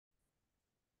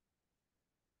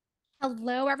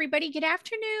Hello, everybody. Good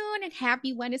afternoon and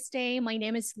happy Wednesday. My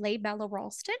name is Leigh Bella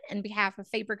Ralston. On behalf of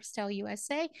Faber-Castell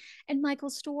USA and Michael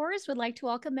Stores, would like to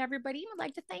welcome everybody. Would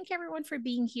like to thank everyone for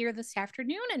being here this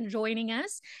afternoon and joining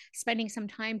us, spending some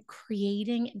time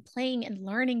creating and playing and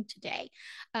learning today.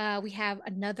 We have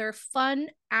another fun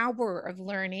hour of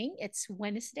learning. It's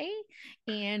Wednesday,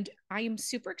 and I am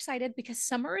super excited because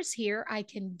summer is here. I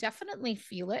can definitely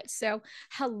feel it. So,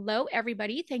 hello,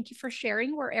 everybody. Thank you for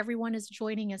sharing where everyone is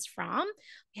joining us from.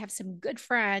 We have some good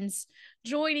friends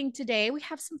joining today. We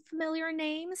have some familiar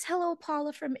names. Hello,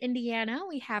 Paula from Indiana.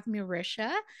 We have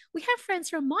Marisha. We have friends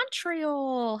from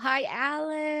Montreal. Hi,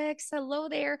 Alex. Hello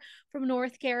there from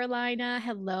North Carolina.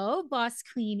 Hello, Boss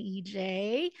Queen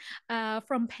EJ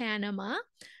from Panama.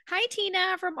 Hi,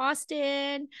 Tina from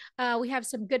Austin. We have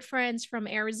some good friends from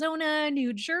Arizona,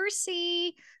 New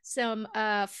Jersey, some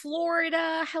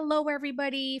Florida. Hello,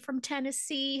 everybody from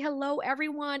Tennessee. Hello,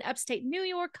 everyone. Upstate New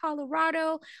York,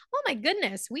 Colorado. Oh, my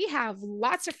goodness. We have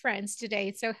lots of friends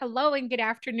today. So, hello and good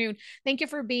afternoon. Thank you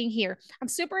for being here. I'm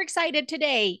super excited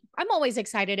today. I'm always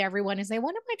excited, everyone, is like,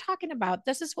 what am I talking about?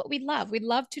 This is what we love. We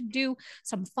love to do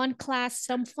some fun class,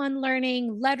 some fun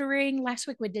learning, lettering. Last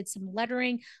week we did some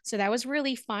lettering. So, that was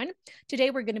really fun.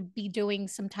 Today we're going to be doing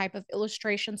some type of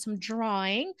illustration, some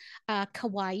drawing.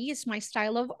 Kawaii is my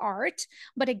style of art.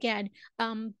 But again,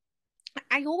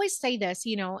 I always say this,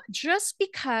 just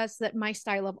because that my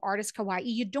style of art is kawaii,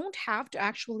 you don't have to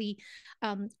actually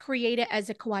create it as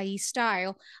a kawaii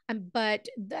style. But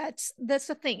that's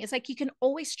the thing. It's like you can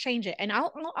always change it, and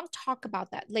I'll talk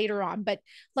about that later on. But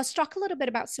let's talk a little bit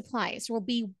about supplies. We'll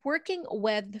be working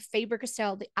with the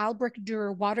Faber-Castell, the Albrecht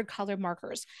Durer watercolor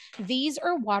markers. These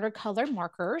are watercolor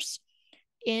markers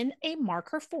in a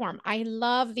marker form. I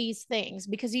love these things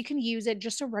because you can use it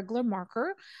just a regular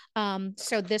marker.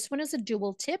 So this one is a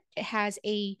dual tip. It has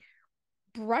a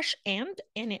brush end,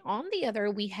 and on the other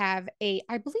we have I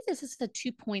believe this is the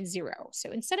 2.0.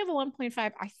 So instead of a 1.5,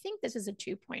 I think this is a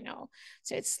 2.0.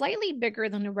 So it's slightly bigger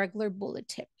than a regular bullet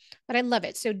tip, but I love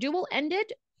it. So dual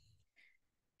ended,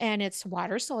 and it's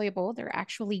water soluble. They're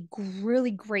actually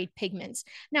really great pigments.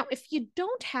 Now, if you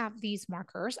don't have these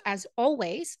markers, as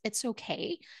always, it's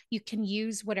okay. You can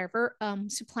use whatever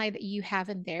supply that you have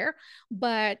in there.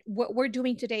 But what we're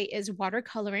doing today is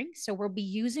watercoloring. So we'll be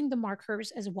using the markers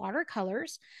as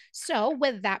watercolors. So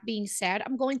with that being said,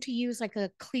 I'm going to use like a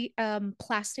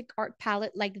plastic art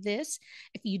palette like this.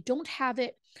 If you don't have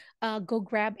it, go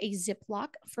grab a Ziploc.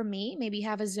 For me, maybe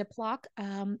have a Ziploc,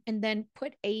 and then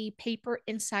put a paper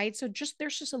inside. So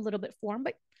there's just a little bit form,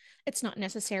 but it's not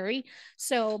necessary.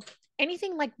 So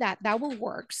anything like that, that will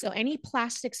work. So any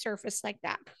plastic surface like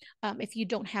that, if you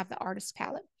don't have the artist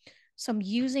palette. So I'm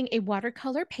using a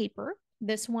watercolor paper.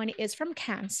 This one is from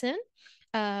Canson.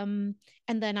 And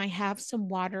then I have some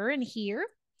water in here,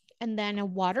 and then a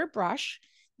water brush.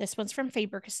 This one's from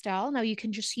Faber-Castell. Now you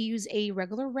can just use a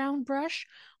regular round brush,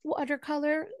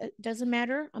 watercolor, it doesn't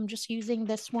matter. I'm just using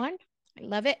this one. I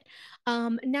love it.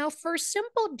 Now for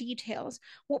simple details,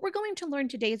 what we're going to learn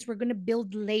today is we're going to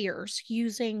build layers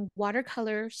using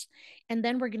watercolors, and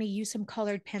then we're going to use some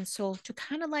colored pencil to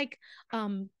kind of like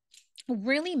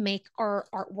really make our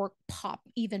artwork pop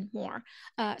even more.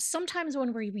 Sometimes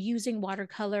when we're using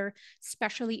watercolor,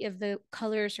 especially if the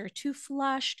colors are too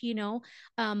flushed,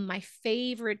 my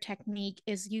favorite technique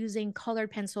is using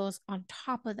colored pencils on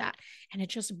top of that, and it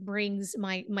just brings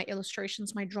my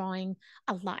illustrations, my drawing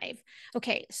alive.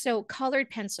 Okay, so colored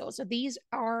pencils. So these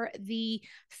are the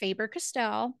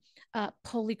Faber-Castell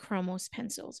Polychromos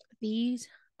pencils. These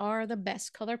are the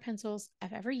best color pencils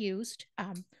I've ever used.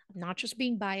 I'm not just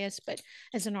being biased, but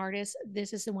as an artist,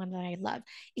 this is the one that I love.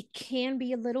 It can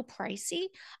be a little pricey,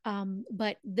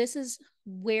 but this is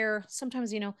where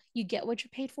sometimes, you get what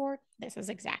you paid for. This is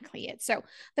exactly it. So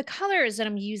the colors that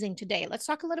I'm using today, let's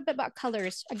talk a little bit about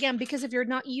colors again, because if you're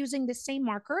not using the same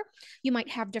marker, you might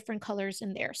have different colors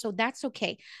in there. So that's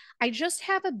okay. I just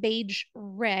have a beige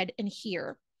red in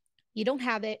here. You don't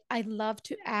have it. I love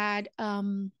to add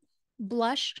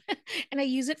blush and I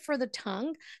use it for the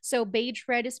tongue. So beige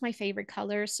red is my favorite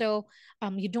color. So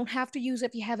you don't have to use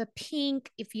it if you have a pink,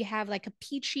 if you have like a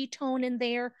peachy tone in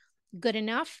there, good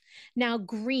enough. Now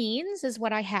greens is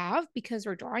what I have because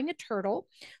we're drawing a turtle.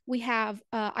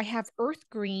 I have earth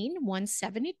green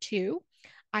 172.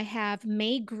 I have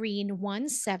May green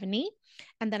 170,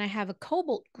 and then I have a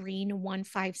cobalt green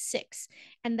 156.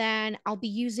 And then I'll be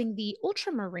using the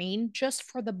ultramarine just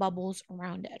for the bubbles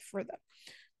around it,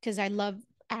 because I love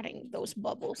adding those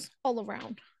bubbles all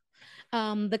around.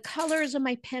 The colors of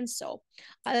my pencil.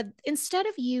 Instead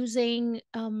of using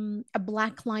a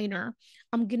black liner,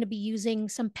 I'm going to be using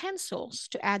some pencils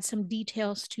to add some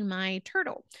details to my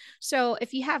turtle. So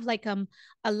if you have like a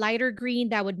lighter green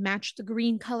that would match the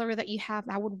green color that you have,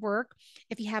 that would work.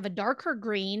 If you have a darker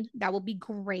green, that will be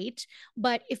great.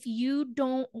 But if you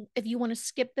don't, if you want to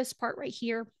skip this part right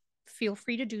here, feel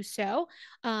free to do so.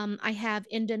 I have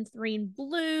indanthrene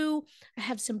blue. I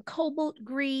have some cobalt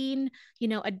green,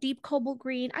 a deep cobalt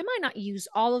green. I might not use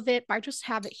all of it, but I just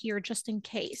have it here just in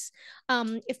case.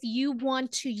 If you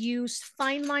want to use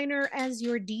fine liner as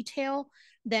your detail,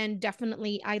 then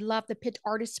definitely, I love the Pitt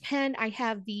Artist Pen. I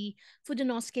have the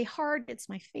Fudenosuke Hard. It's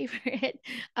my favorite.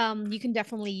 You can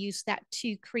definitely use that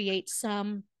to create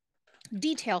some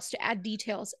details, to add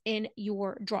details in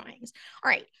your drawings. All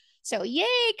right. So yay,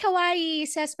 kawaii,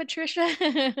 says Patricia.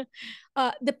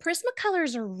 The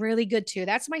Prismacolors are really good too.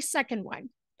 That's my second one.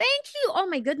 Thank you. Oh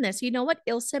my goodness. You know what?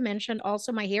 Ilse mentioned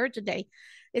also my hair today.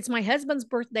 It's my husband's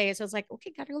birthday. So I was like,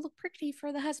 okay, gotta look pretty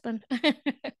for the husband.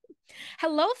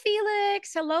 Hello,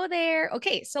 Felix. Hello there.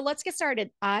 Okay, so let's get started.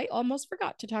 I almost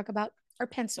forgot to talk about our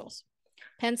pencils.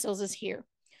 Pencils is here.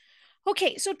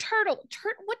 Okay, so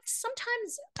what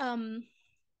sometimes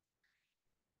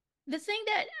the thing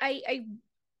that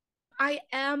I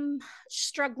am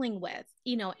struggling with,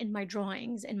 in my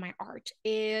drawings, in my art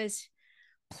is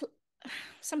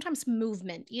sometimes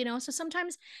movement, so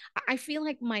sometimes I feel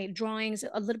like my drawings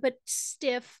a little bit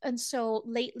stiff, and so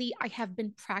lately I have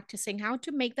been practicing how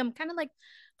to make them kind of like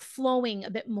flowing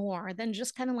a bit more than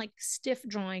just kind of like stiff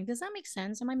drawing. Does that make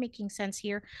sense? Am I making sense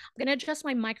here? I'm going to adjust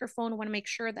my microphone. I want to make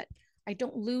sure that I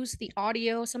don't lose the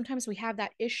audio. Sometimes we have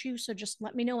that issue, so just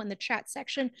let me know in the chat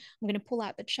section. I'm going to pull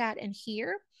out the chat in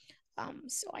here,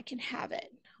 so I can have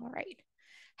it. All right.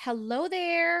 Hello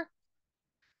there.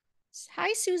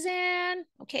 Hi, Suzanne.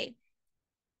 Okay.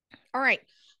 All right.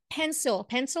 Pencil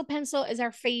is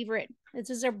our favorite. This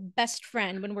is our best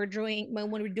friend when we're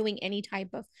doing any type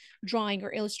of drawing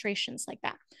or illustrations like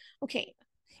that. Okay.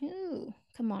 Ooh,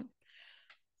 come on.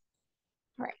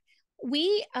 All right.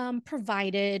 We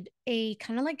provided a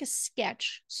kind of like a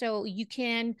sketch, so you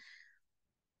can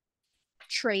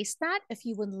trace that if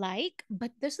you would like,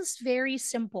 but this is very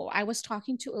simple. I was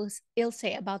talking to Ilse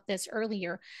about this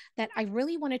earlier, that I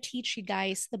really want to teach you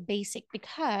guys the basic,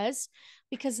 because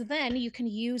then you can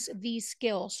use these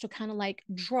skills to kind of like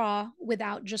draw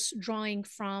without just drawing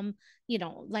from,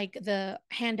 like the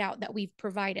handout that we've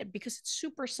provided, because it's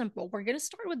super simple. We're going to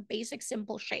start with basic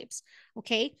simple shapes.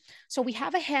 Okay, so we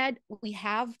have a head, we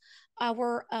have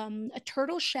our a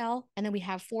turtle shell, and then we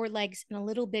have four legs and a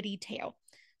little bitty tail.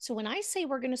 So when I say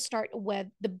we're going to start with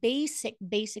the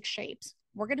basic shapes,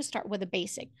 we're going to start with a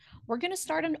basic. We're going to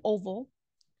start an oval.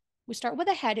 We start with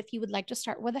a head if you would like to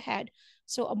start with a head.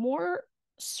 So a more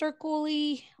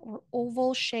circle-y or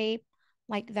oval shape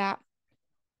like that.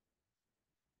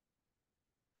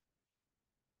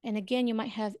 And again, you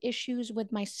might have issues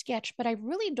with my sketch, but I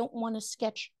really don't want to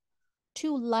sketch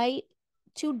too light,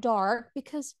 too dark,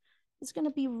 because it's going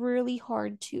to be really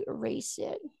hard to erase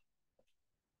it.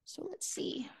 So let's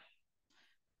see.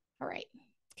 All right.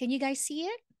 Can you guys see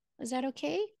it? Is that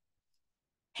okay?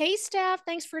 Hey, Steph.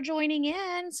 Thanks for joining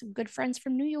in. Some good friends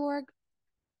from New York.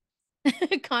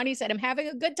 Connie said, I'm having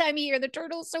a good time here. The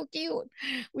turtle's so cute.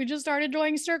 We just started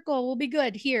drawing circle. We'll be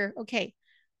good here. Okay.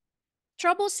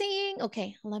 Trouble seeing?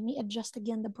 Okay. Let me adjust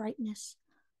again the brightness.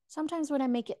 Sometimes when I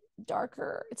make it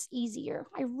darker, it's easier.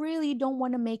 I really don't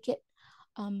want to make it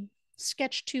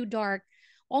sketch too dark.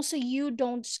 Also, you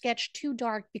don't sketch too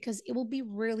dark because it will be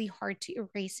really hard to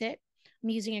erase it. I'm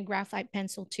using a graphite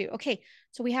pencil too. Okay,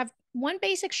 so we have one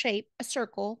basic shape, a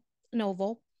circle, an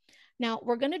oval. Now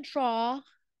we're going to draw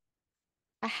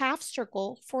a half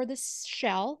circle for this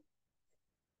shell.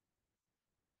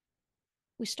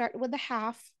 We start with the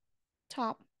half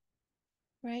top,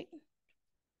 right?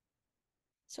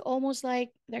 So almost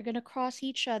like they're going to cross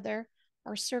each other,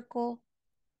 our circle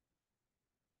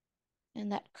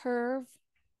and that curve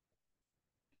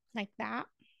like that.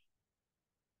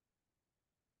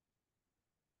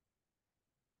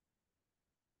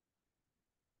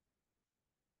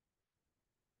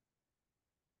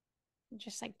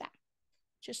 Just like that.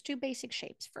 Just two basic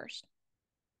shapes first.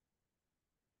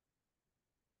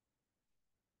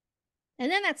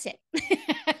 And then that's it.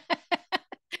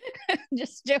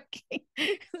 Just joking.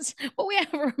 But we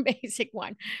have our basic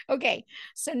one. Okay,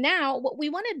 so now what we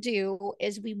want to do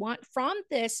is we want from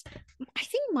this, I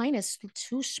think mine is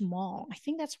too small. I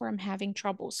think that's where I'm having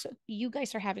trouble. So you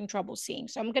guys are having trouble seeing.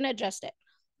 So I'm going to adjust it.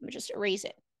 I'm going to just erase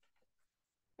it.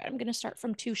 But I'm going to start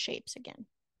from two shapes again.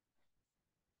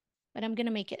 But I'm going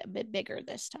to make it a bit bigger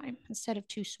this time instead of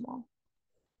too small.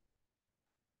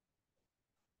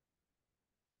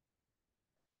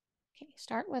 Okay,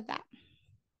 start with that.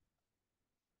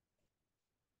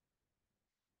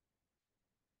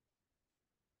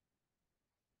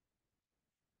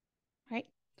 Right.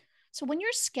 So when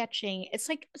you're sketching, it's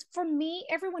like for me,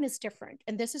 everyone is different.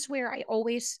 And this is where I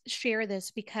always share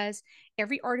this because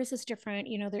every artist is different.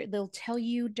 You know, they'll tell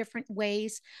you different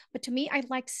ways. But to me, I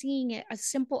like seeing it as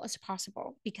simple as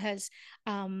possible because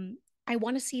I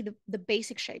want to see the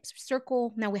basic shapes.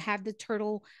 Circle. Now we have the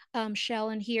turtle shell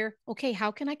in here. Okay,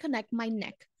 how can I connect my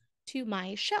neck to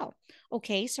my shell?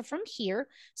 Okay, so from here,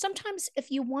 sometimes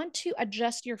if you want to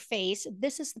adjust your face,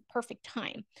 this is the perfect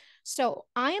time. So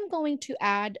I am going to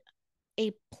add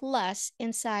a plus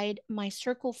inside my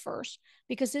circle first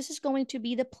because this is going to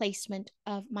be the placement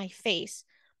of my face.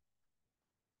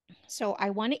 So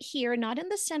I want it here, not in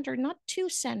the center, not too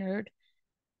centered.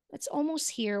 It's almost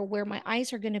here where my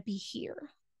eyes are going to be here.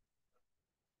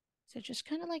 So just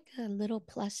kind of like a little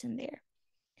plus in there.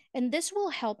 And this will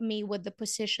help me with the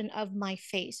position of my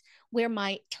face where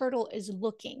my turtle is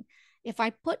looking. If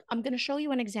I put, I'm going to show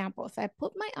you an example. If I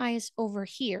put my eyes over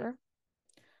here,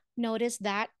 notice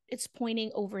that it's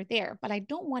pointing over there, but I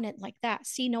don't want it like that.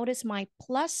 See, notice my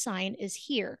plus sign is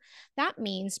here. That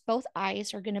means both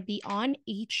eyes are going to be on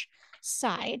each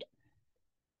side.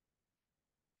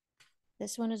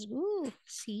 This one is, ooh,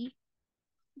 see,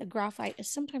 the graphite is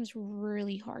sometimes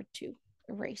really hard to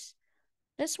erase.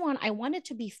 This one, I want it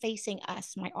to be facing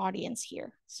us, my audience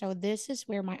here. So this is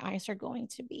where my eyes are going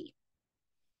to be.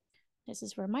 This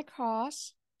is where my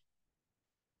cross.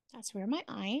 That's where my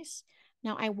eyes.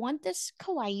 Now I want this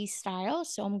kawaii style,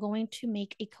 so I'm going to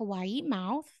make a kawaii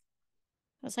mouth.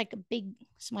 It's like a big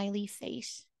smiley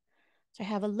face. So I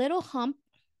have a little hump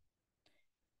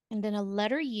and then a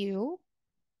letter U,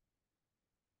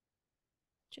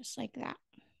 just like that.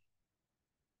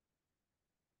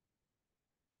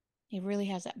 It really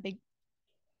has that big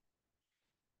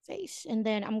face. And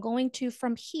then I'm going to,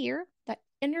 from here, that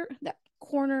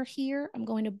corner here, I'm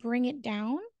going to bring it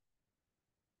down.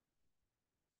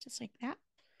 Just like that.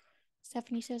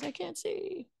 Stephanie says, I can't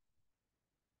see.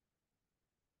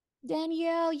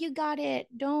 Danielle, you got it.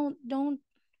 Don't.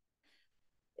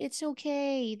 It's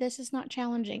okay. This is not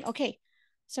challenging. Okay.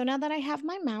 So now that I have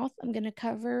my mouth, I'm going to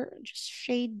cover, just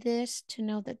shade this to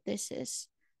know that this is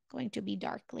going to be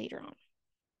dark later on.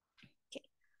 Okay.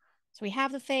 So we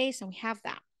have the face and we have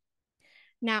that.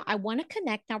 Now I want to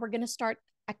connect. Now we're going to start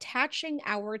attaching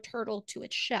our turtle to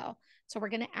its shell. So we're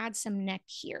going to add some neck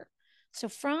here. So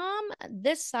from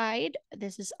this side,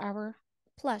 this is our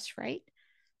plus, right?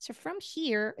 So from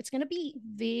here, it's going to be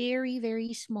very,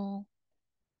 very small.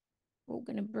 We're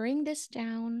going to bring this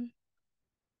down.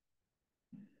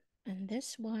 And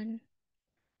this one.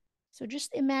 So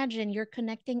just imagine you're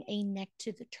connecting a neck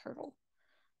to the turtle.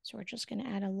 So we're just going to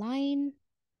add a line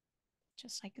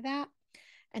just like that.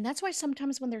 And that's why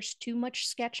sometimes when there's too much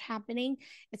sketch happening,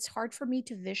 it's hard for me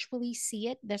to visually see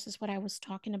it. This is what I was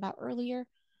talking about earlier.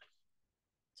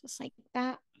 Just like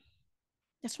that.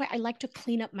 That's why I like to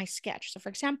clean up my sketch. So for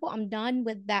example, I'm done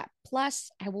with that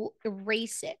plus, I will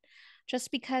erase it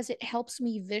just because it helps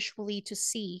me visually to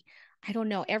see. I don't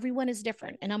know, everyone is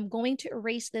different. And I'm going to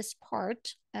erase this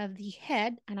part of the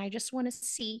head and I just want to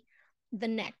see the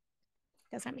neck.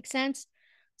 Does that make sense?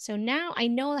 So now I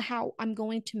know how I'm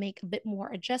going to make a bit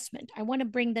more adjustment. I want to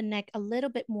bring the neck a little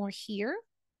bit more here.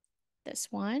 This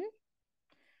one.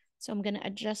 So I'm going to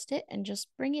adjust it and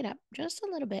just bring it up just a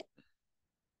little bit.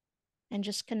 And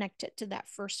just connect it to that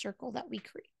first circle that we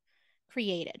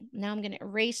created. Now I'm going to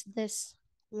erase this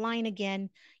line again.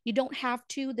 You don't have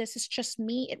to. This is just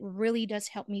me. It really does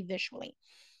help me visually.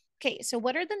 Okay, so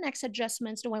what are the next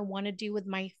adjustments do I want to do with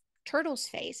my turtle's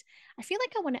face? I feel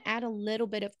like I want to add a little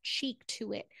bit of cheek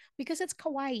to it because it's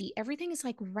kawaii. Everything is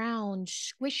like round,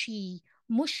 squishy,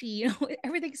 mushy. You know,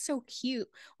 everything's so cute.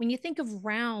 When you think of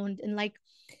round and like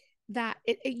that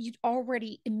you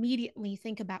already immediately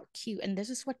think about cute. And this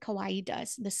is what kawaii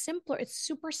does. The simpler, it's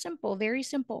super simple, very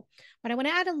simple. But I want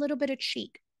to add a little bit of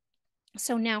cheek.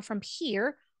 So now from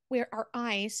here, where our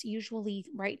eyes usually,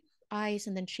 right? Eyes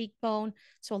and then cheekbone.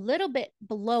 So a little bit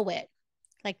below it,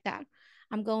 like that.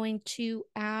 I'm going to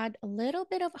add a little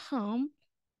bit of hump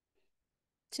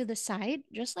to the side,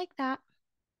 just like that.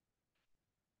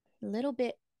 A little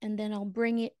bit, and then I'll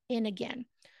bring it in again.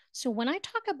 So when I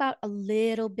talk about a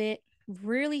little bit,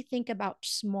 really think about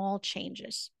small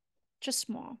changes, just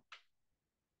small.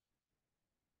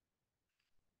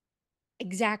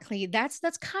 Exactly. That's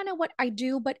kind of what I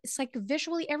do, but it's like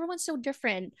visually everyone's so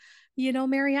different. You know,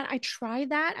 Marianne, I tried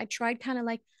that. I tried kind of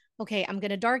like, okay, I'm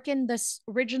going to darken this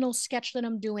original sketch that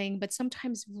I'm doing, but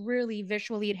sometimes really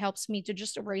visually it helps me to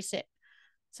just erase it.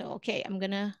 So, okay, I'm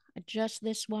going to adjust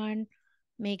this one,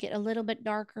 make it a little bit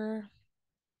darker.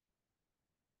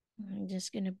 I'm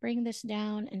just going to bring this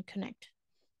down and connect.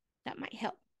 That might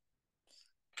help.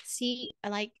 See, I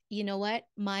like, you know what?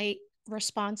 My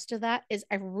response to that is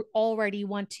I already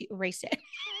want to erase it.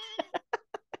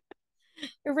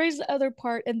 Erase the other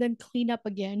part and then clean up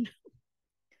again.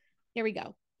 There we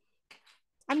go.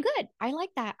 I'm good. I like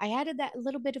that. I added that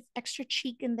little bit of extra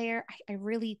cheek in there. I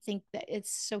really think that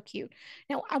it's so cute.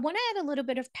 Now, I want to add a little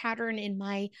bit of pattern in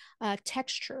my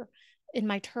texture in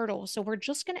my turtle. So we're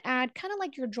just going to add kind of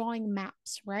like you're drawing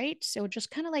maps, right? So just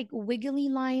kind of like wiggly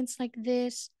lines like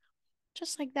this,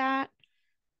 just like that.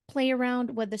 Play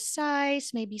around with the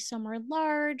size. Maybe some are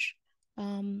large,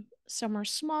 some are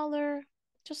smaller,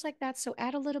 just like that. So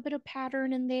add a little bit of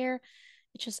pattern in there.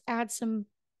 It just adds some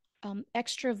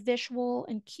extra visual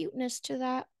and cuteness to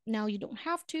that. Now you don't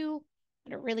have to. I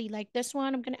don't really like this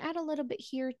one. I'm going to add a little bit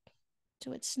here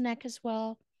to its neck as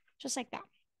well, just like that.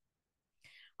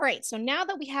 All right, so now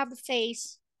that we have the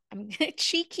face, I'm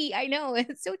cheeky. I know,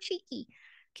 it's so cheeky.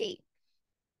 Okay.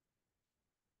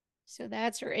 So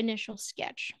that's our initial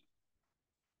sketch.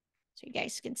 So you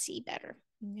guys can see better.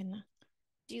 I'm going to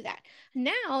do that.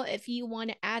 Now, if you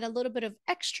want to add a little bit of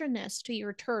extraness to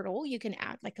your turtle, you can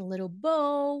add like a little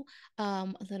bow, a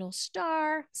little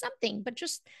star, something, but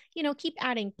just, you know, keep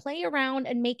adding, play around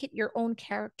and make it your own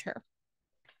character.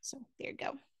 So there you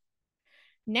go.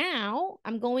 Now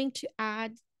I'm going to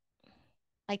add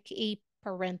like a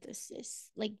parenthesis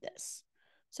like this.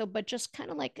 So, but just kind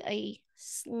of like a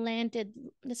slanted,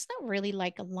 it's not really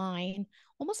like a line,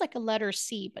 almost like a letter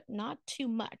C, but not too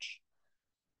much.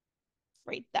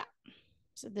 Right there.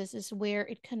 So this is where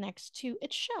it connects to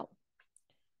its shell.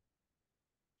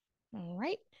 All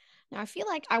right. Now I feel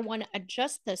like I want to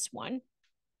adjust this one.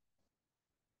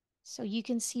 So you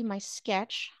can see my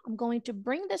sketch. I'm going to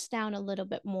bring this down a little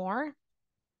bit more.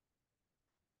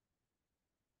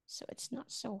 So it's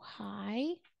not so high,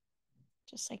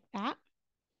 just like that.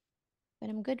 But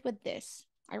I'm good with this.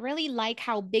 I really like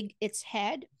how big its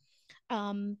head,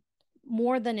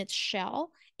 more than its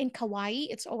shell. In Kawaii,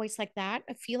 it's always like that.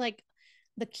 I feel like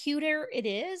the cuter it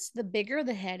is, the bigger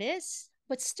the head is,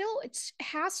 but still it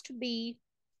has to be,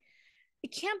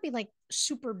 it can't be like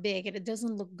super big and it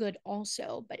doesn't look good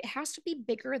also, but it has to be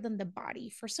bigger than the body.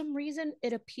 For some reason,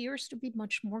 it appears to be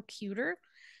much more cuter.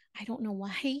 I don't know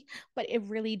why, but it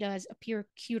really does appear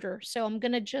cuter. So I'm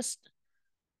going to just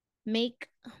make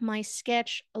my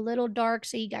sketch a little dark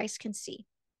so you guys can see.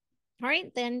 All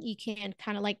right, then you can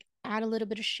kind of like add a little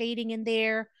bit of shading in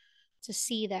there to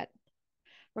see that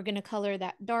we're going to color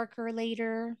that darker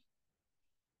later.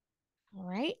 All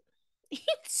right.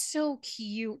 It's so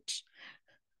cute.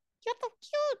 You're so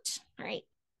cute. All right.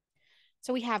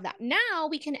 So we have that. Now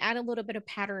we can add a little bit of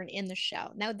pattern in the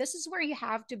shell. Now this is where you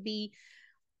have to be,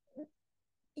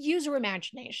 use your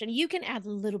imagination. You can add a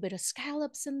little bit of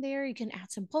scallops in there. You can add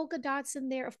some polka dots in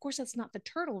there. Of course, that's not the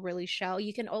turtle really shell.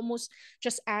 You can almost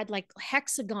just add like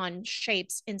hexagon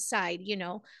shapes inside, you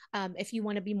know, if you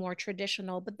want to be more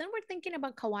traditional. But then we're thinking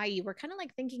about kawaii. We're kind of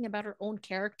like thinking about our own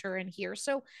character in here.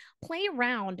 So play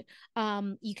around.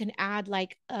 You can add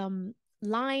like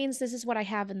lines. This is what I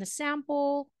have in the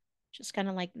sample, just kind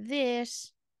of like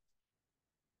this.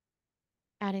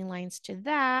 Adding lines to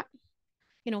that.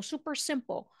 You know, super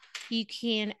simple. You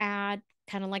can add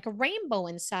kind of like a rainbow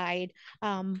inside,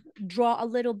 draw a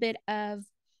little bit of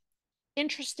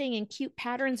interesting and cute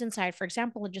patterns inside. For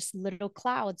example, just little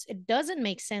clouds. It doesn't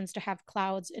make sense to have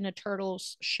clouds in a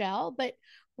turtle's shell, but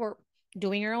we're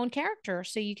doing your own character.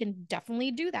 So you can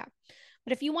definitely do that.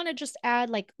 But if you want to just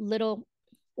add like little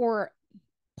or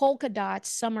polka dots,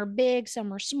 some are big,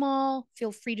 some are small,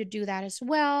 feel free to do that as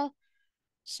well.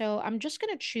 So I'm just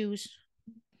going to choose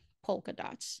polka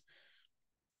dots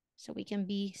so we can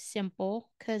be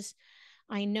simple because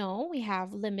I know we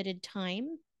have limited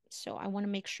time. So I want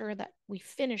to make sure that we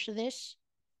finish this.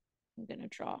 I'm going to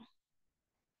draw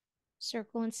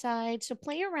circle inside. So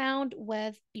play around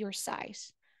with your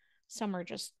size. Some are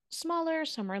just smaller,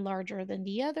 some are larger than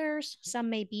the others.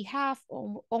 Some may be half,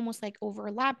 almost like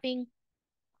overlapping,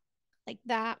 like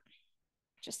that,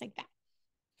 just like that.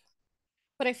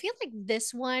 But I feel like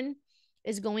this one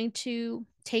is going to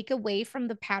take away from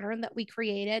the pattern that we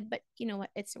created, but you know what?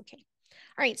 It's okay.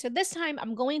 All right, so this time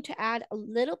I'm going to add a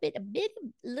little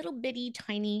little bitty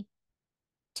tiny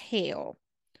tail.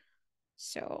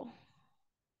 So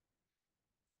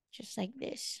just like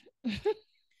this.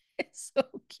 It's so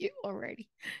cute already.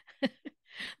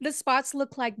 The spots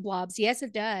look like blobs. Yes,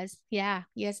 it does. Yeah,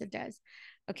 yes, it does.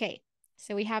 Okay,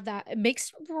 so we have that.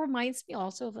 It reminds me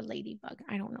also of a ladybug.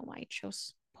 I don't know why I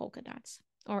chose polka dots.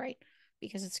 All right,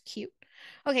 because it's cute.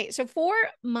 Okay, so for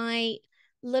my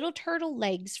little turtle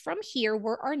legs from here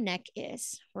where our neck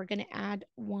is. We're going to add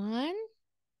one.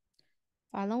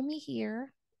 Follow me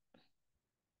here.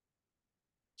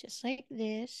 Just like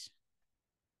this.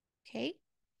 Okay.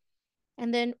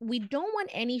 And then we don't want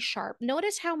any sharp.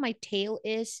 Notice how my tail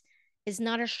is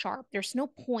not as sharp. There's no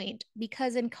point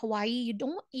because in Kawaii,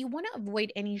 you want to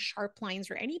avoid any sharp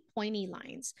lines or any pointy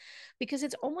lines because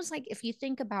it's almost like if you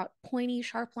think about pointy,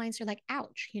 sharp lines, you're like,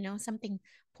 ouch, something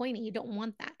pointy. You don't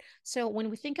want that. So when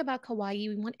we think about Kawaii,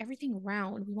 we want everything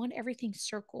round. We want everything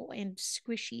circle and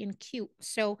squishy and cute.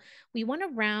 So we want to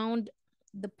round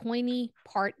the pointy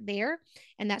part there.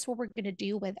 And that's what we're going to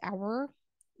do with our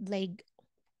leg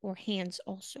or hands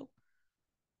also.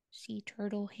 Sea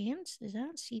turtle hands. Is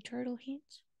that sea turtle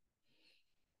hands?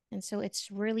 And so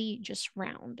it's really just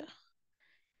round.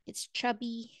 It's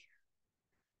chubby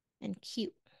and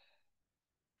cute.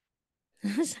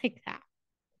 It's like that.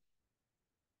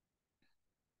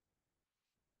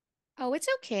 Oh, it's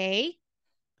okay.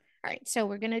 All right, so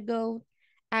we're going to go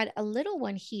add a little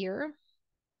one here.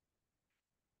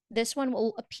 This one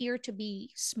will appear to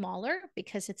be smaller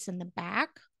because it's in the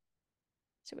back.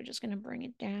 So we're just going to bring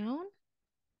it down.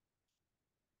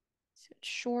 So it's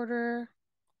shorter,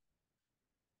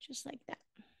 just like that.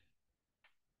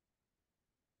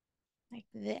 Like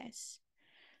this.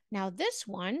 Now this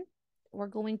one, we're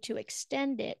going to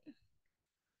extend it.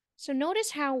 So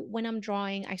notice how when I'm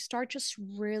drawing, I start just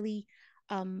really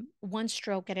one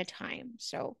stroke at a time.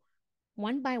 So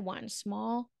one by one,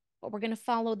 small, but we're going to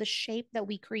follow the shape that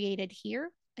we created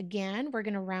here. Again, we're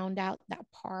going to round out that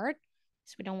part.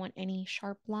 So we don't want any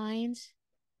sharp lines.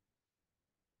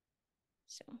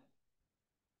 So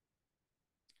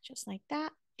just like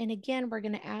that. And again, we're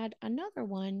going to add another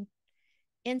one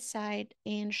inside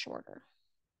and shorter.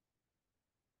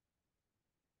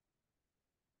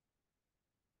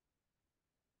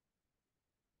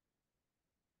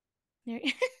 There.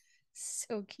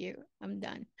 So cute. I'm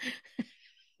done.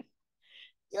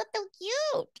 You're so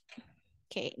cute.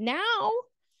 Okay, now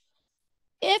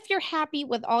if you're happy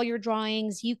with all your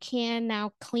drawings, you can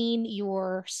now clean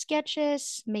your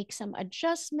sketches, make some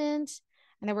adjustments,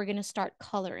 and then we're going to start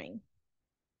coloring.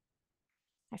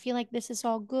 I feel like this is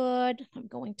all good. I'm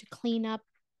going to clean up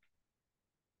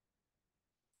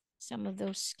some of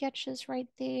those sketches right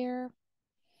there.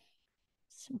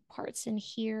 Some parts in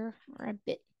here are a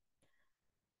bit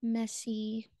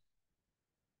messy.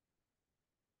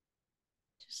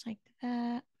 Just like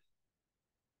that.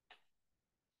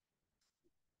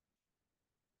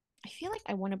 I feel like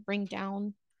I want to bring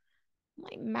down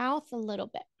my mouth a little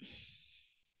bit.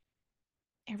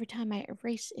 Every time I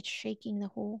erase, it's shaking the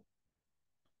whole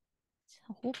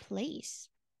place,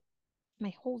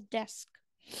 my whole desk.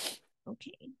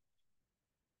 Okay.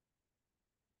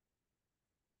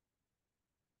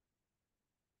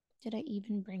 Did I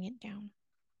even bring it down?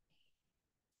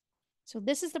 So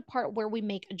this is the part where we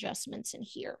make adjustments in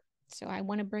here. So I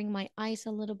want to bring my eyes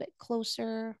a little bit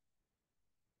closer,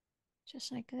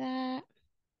 just like that.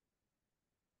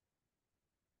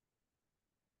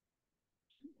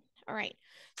 All right.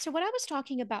 So what I was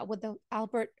talking about with the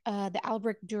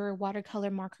Albrecht Durer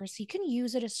watercolor markers, you can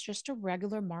use it as just a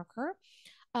regular marker,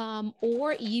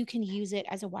 or you can use it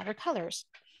as a watercolors,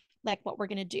 like what we're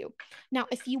going to do. Now,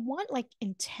 if you want like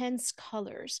intense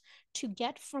colors to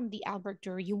get from the Albrecht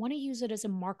Dürer, you want to use it as a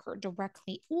marker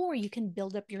directly, or you can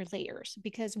build up your layers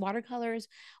because watercolors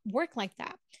work like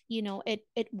that.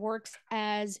 It works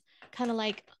as kind of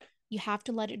like you have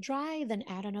to let it dry, then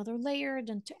add another layer,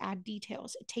 then to add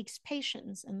details. It takes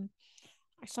patience, and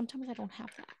sometimes I don't have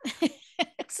that.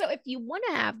 So if you want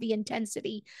to have the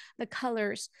intensity, the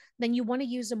colors, then you want to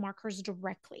use the markers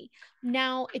directly.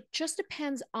 Now, it just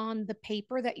depends on the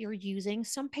paper that you're using.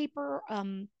 Some paper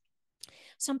are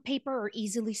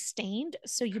easily stained,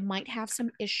 so you might have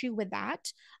some issue with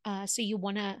that. So you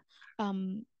want to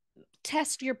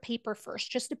test your paper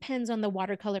first. Just depends on the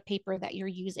watercolor paper that you're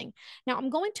using. Now, I'm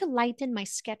going to lighten my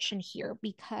sketch in here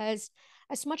because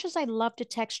as much as I love the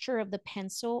texture of the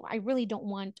pencil, I really don't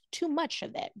want too much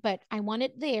of it, but I want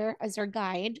it there as our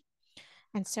guide.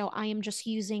 And so I am just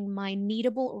using my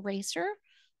kneadable eraser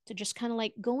to just kind of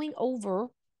like going over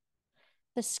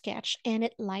the sketch, and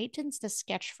it lightens the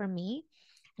sketch for me.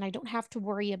 And I don't have to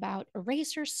worry about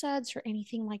eraser suds or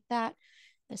anything like that.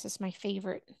 This is my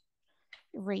favorite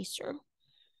eraser.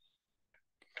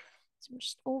 So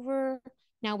just over.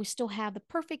 Now we still have the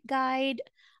perfect guide.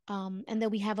 And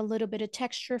then we have a little bit of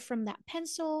texture from that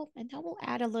pencil, and that will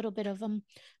add a little bit of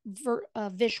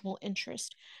visual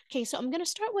interest. Okay, so I'm going to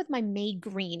start with my May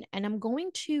green, and I'm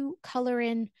going to color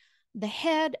in the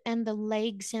head and the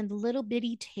legs and the little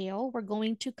bitty tail. We're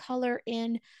going to color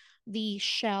in the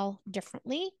shell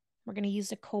differently. We're going to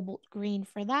use a cobalt green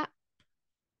for that.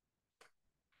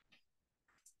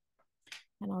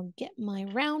 And I'll get my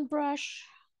round brush.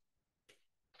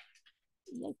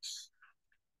 Yikes.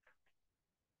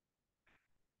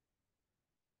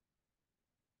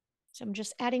 So I'm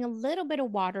just adding a little bit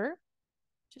of water,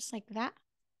 just like that.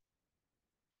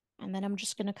 And then I'm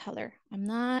just going to color.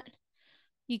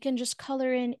 You can just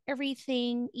color in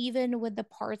everything, even with the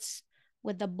parts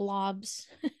with the blobs,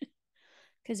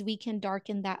 because we can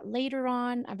darken that later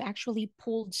on. I've actually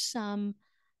pulled some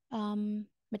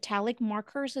metallic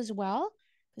markers as well,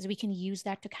 because we can use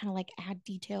that to kind of like add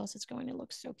details. It's going to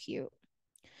look so cute.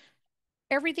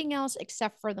 Everything else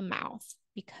except for the mouth,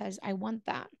 because I want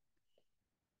that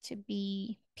to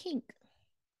be pink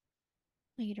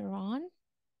later on.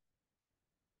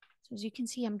 So as you can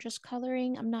see, I'm just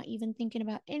coloring. I'm not even thinking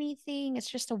about anything. It's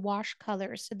just a wash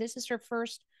color. So this is her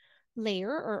first layer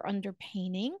or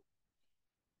underpainting.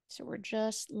 So we're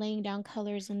just laying down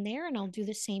colors in there, and I'll do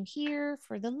the same here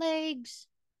for the legs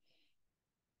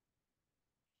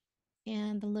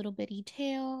and the little bitty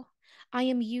tail. I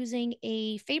am using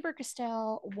a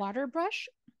Faber-Castell water brush.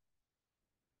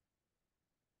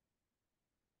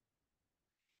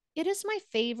 It is my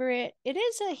favorite. It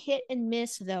is a hit and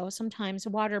miss though, sometimes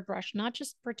water brush, not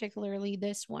just particularly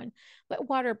this one, but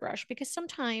water brush, because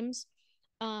sometimes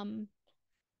um,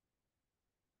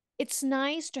 it's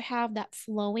nice to have that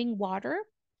flowing water.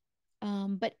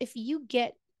 But if you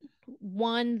get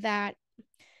one that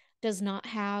does not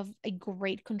have a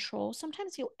great control,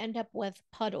 sometimes you'll end up with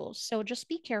puddles. So just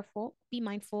be careful, be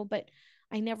mindful. But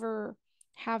I never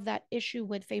have that issue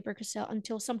with Faber-Castell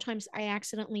until sometimes I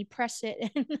accidentally press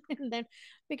it and then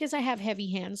because I have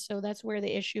heavy hands. So that's where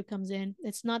the issue comes in.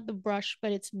 It's not the brush,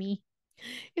 but it's me.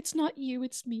 It's not you,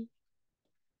 it's me.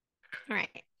 All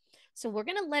right. So we're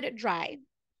going to let it dry.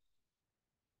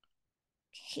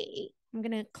 Okay. I'm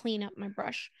going to clean up my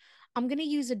brush. I'm going to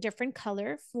use a different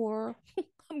color for,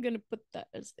 I'm going to put that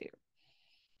as there.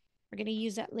 We're going to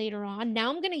use that later on. Now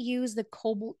I'm going to use the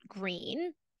cobalt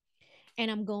green, and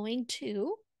I'm going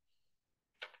to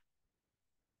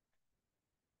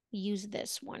use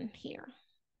this one here.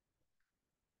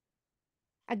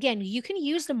 Again, you can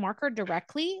use the marker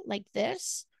directly like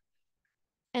this,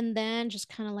 and then just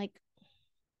kind of like,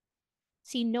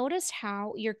 see, notice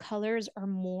how your colors are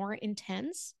more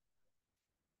intense.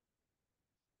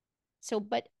 So,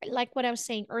 but like what I was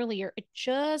saying earlier, it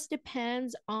just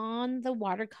depends on the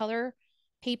watercolor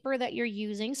paper that you're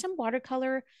using. Some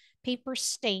watercolor paper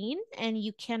stain and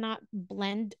you cannot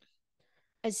blend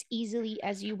as easily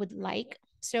as you would like.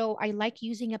 So I like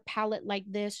using a palette like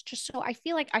this just so I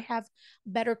feel like I have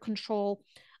better control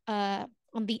on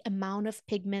the amount of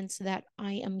pigments that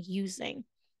I am using.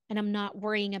 And I'm not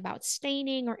worrying about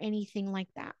staining or anything like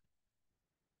that.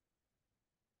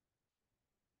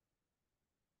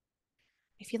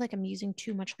 I feel like I'm using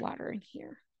too much water in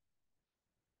here.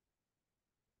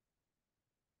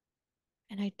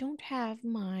 And I don't have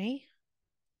my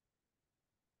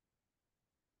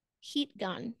heat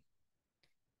gun.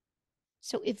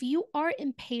 So if you are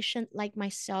impatient like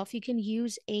myself, you can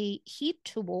use a heat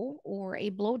tool or a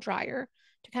blow dryer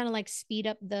to kind of like speed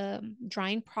up the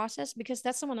drying process, because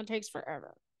that's the one that takes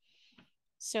forever.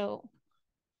 So,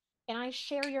 and I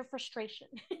share your frustration.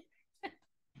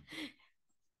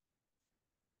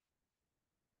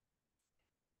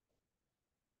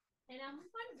 And I'm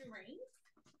wondering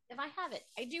if I have it.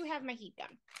 I do have my heat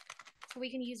gun. So we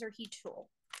can use our heat tool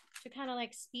to kind of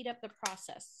like speed up the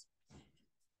process.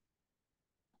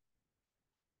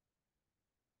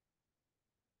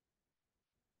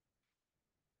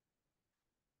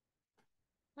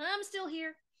 I'm still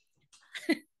here.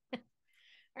 All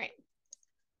right.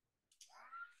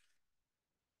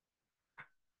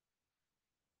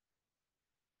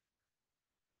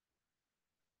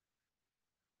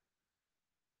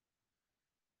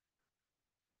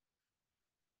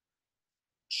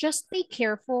 Just be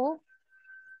careful.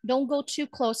 Don't go too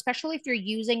close, especially if you're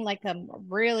using like a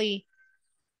really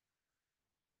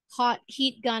hot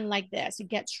heat gun like this. It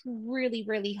gets really,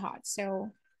 really hot.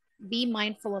 So be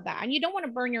mindful of that. And you don't want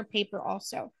to burn your paper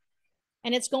also.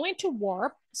 And it's going to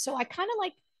warp. So I kind of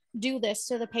like do this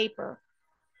to the paper.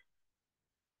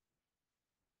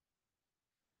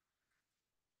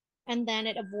 And then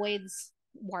it avoids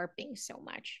warping so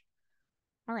much.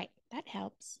 All right, that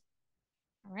helps.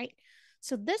 All right.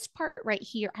 So this part right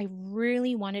here, I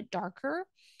really want it darker.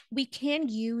 We can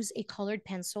use a colored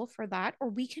pencil for that, or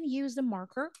we can use the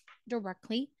marker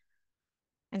directly.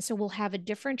 And so we'll have a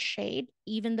different shade,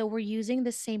 even though we're using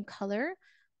the same color,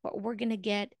 but we're going to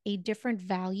get a different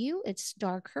value. It's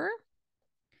darker.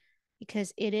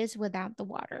 because it is without the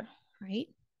water, right?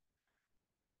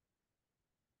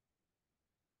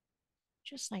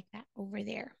 Just like that over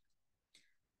there.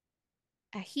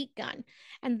 A heat gun.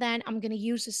 And then I'm going to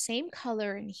use the same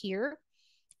color in here,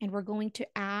 and we're going to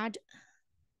add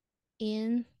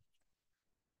in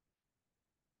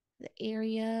the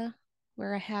area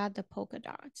where I had the polka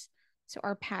dots. So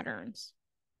our patterns.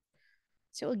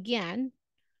 So again,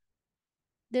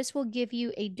 this will give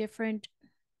you a different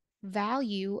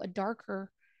value, a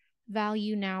darker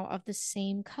value now of the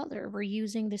same color. We're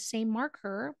using the same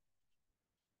marker,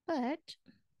 but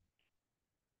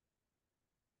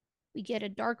we get a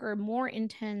darker, more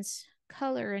intense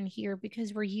color in here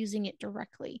because we're using it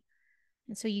directly.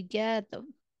 And so you get the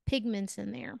pigments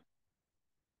in there.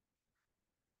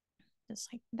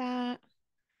 Just like that.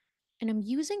 And I'm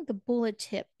using the bullet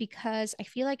tip because I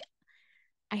feel like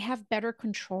I have better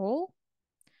control.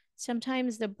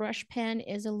 Sometimes the brush pen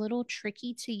is a little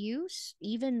tricky to use,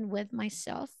 even with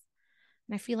myself.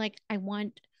 And I feel like I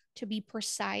want to be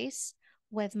precise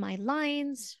with my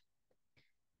lines,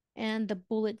 and the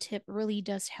bullet tip really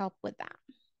does help with that.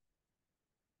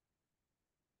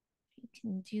 You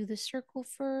can do the circle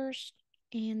first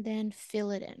and then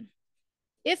fill it in.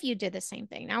 If you did the same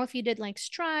thing. Now, if you did like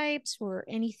stripes or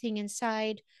anything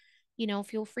inside, you know,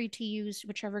 feel free to use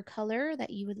whichever color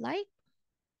that you would like.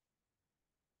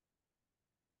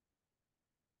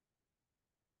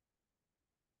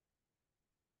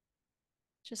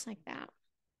 Just like that.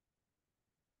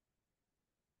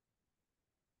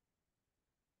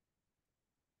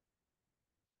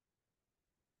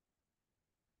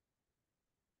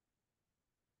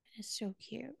 It's so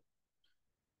cute.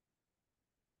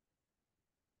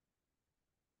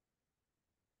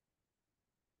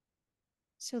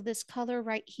 So this color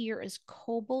right here is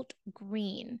cobalt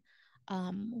green,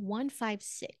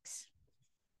 156.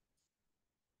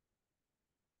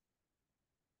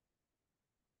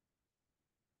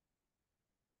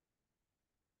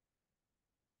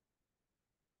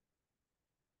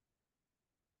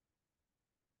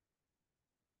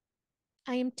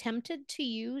 I am tempted to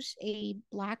use a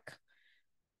black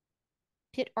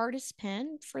Pit Artist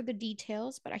pen for the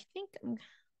details, but I think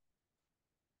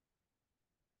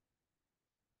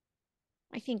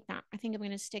not. I think I'm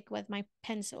going to stick with my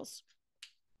pencils.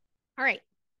 All right.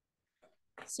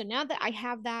 So now that I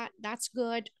have that, that's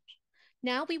good.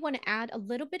 Now we want to add a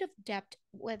little bit of depth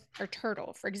with our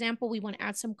turtle. For example, we want to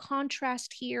add some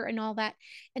contrast here and all that.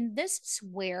 And this is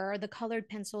where the colored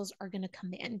pencils are going to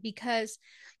come in, because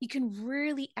you can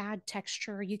really add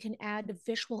texture. You can add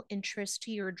visual interest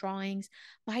to your drawings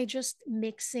by just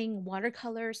mixing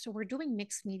watercolors. So we're doing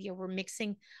mixed media. We're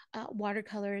mixing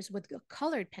watercolors with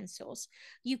colored pencils.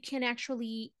 You can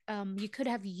actually, you could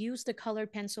have used the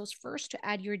colored pencils first to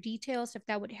add your details if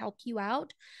that would help you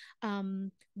out.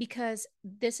 Because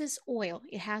this is oil.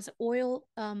 It has oil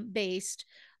based.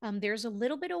 There's a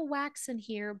little bit of wax in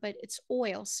here, but it's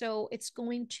oil. So it's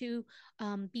going to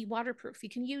be waterproof. You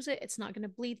can use it. It's not going to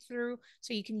bleed through.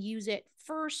 So you can use it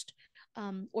first,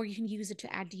 or you can use it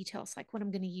to add details like what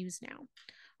I'm going to use now.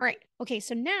 All right. Okay.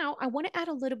 So now I want to add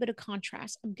a little bit of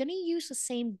contrast. I'm going to use the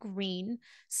same green,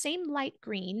 same light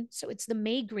green. So it's the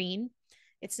May green.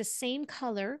 It's the same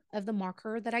color of the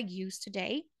marker that I used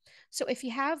today. So if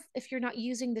you're not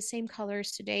using the same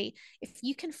colors today, if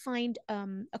you can find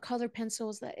a color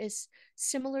pencils that is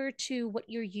similar to what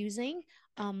you're using,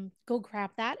 go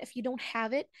grab that. If you don't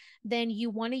have it, then you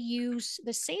want to use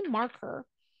the same marker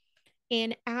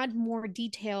and add more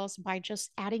details by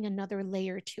just adding another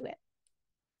layer to it.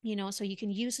 You know, so you can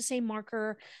use the same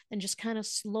marker and just kind of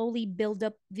slowly build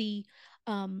up the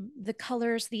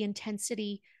colors, the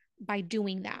intensity by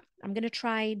doing that. I'm going to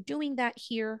try doing that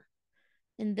here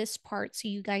in this part so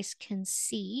you guys can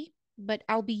see, but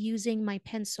I'll be using my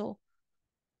pencil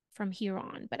from here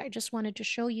on. But I just wanted to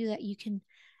show you that you can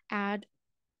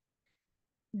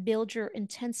build your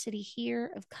intensity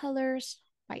here of colors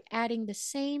by adding the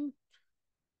same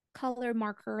color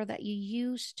marker that you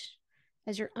used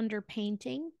as your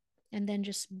underpainting, and then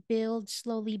just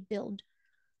slowly build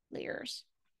layers.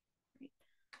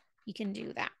 You can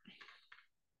do that.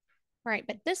 All right,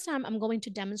 but this time I'm going to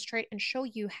demonstrate and show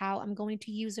you how I'm going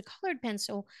to use a colored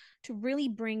pencil to really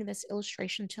bring this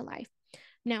illustration to life.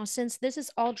 Now, since this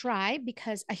is all dry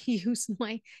because I used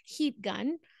my heat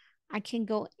gun, I can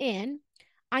go in.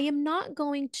 I am not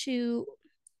going to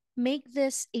make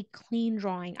this a clean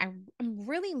drawing. I'm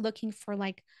really looking for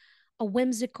like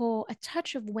a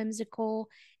touch of whimsical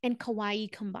and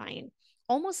kawaii combined.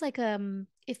 Almost like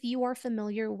if you are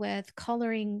familiar with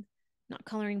coloring not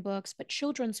coloring books, but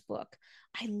children's book.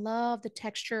 I love the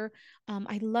texture.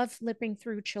 I love flipping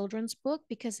through children's book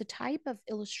because the type of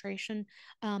illustration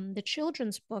the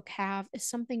children's book have is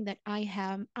something that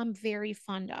I'm very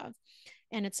fond of.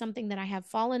 And it's something that I have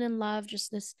fallen in love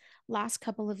just this last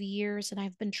couple of years. And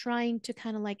I've been trying to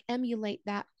kind of like emulate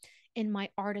that in my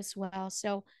art as well.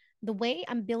 So the way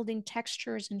I'm building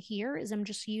textures in here is I'm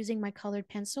just using my colored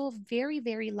pencil very,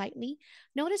 very lightly.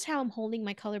 Notice how I'm holding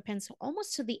my colored pencil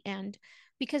almost to the end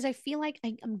because I feel like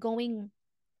I'm going,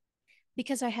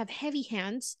 because I have heavy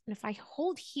hands. And if I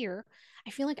hold here, I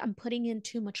feel like I'm putting in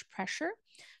too much pressure.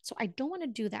 So I don't want to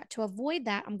do that. To avoid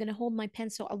that, I'm going to hold my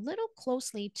pencil a little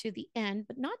closely to the end,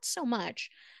 but not so much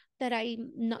that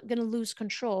I'm not going to lose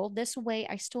control. This way,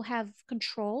 I still have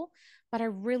control, but I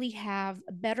really have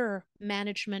a better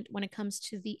management when it comes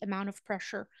to the amount of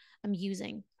pressure I'm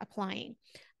applying.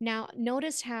 Now,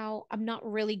 notice how I'm not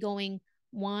really going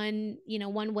one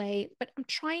way, but I'm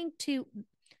trying to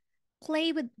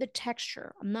play with the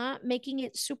texture. I'm not making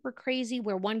it super crazy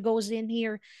where one goes in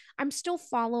here. I'm still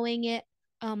following it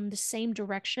the same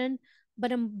direction,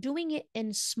 but I'm doing it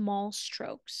in small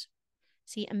strokes.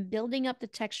 See, I'm building up the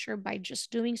texture by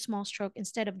just doing small stroke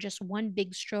instead of just one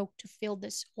big stroke to fill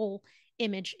this whole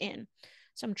image in.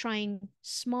 So I'm trying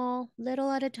small,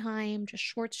 little at a time, just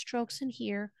short strokes in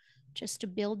here, just to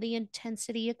build the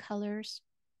intensity of colors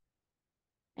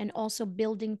and also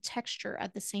building texture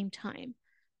at the same time.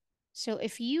 So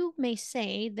if you may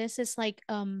say this is like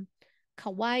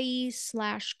kawaii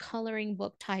slash coloring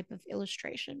book type of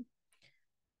illustration.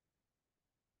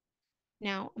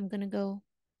 Now I'm gonna go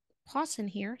pause in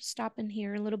here, stop in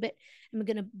here a little bit. I'm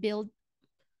gonna build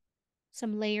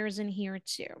some layers in here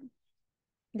too.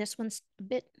 This one's a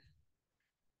bit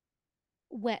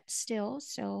wet still,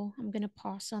 so I'm gonna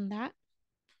pause on that.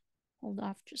 Hold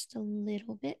off just a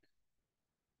little bit.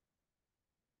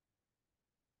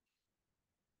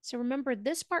 So remember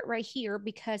this part right here,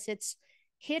 because it's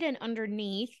hidden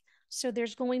underneath, so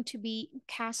there's going to be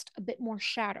cast a bit more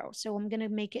shadow. So I'm going to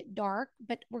make it dark,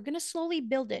 but we're going to slowly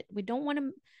build it. We don't want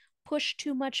to push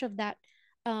too much of that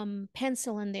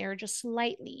pencil in there, just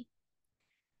slightly.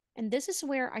 And this is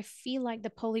where I feel like the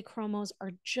Polychromos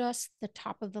are just the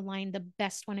top of the line, the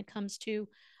best when it comes to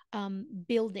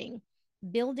building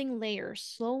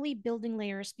layers, slowly building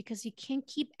layers, because you can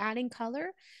keep adding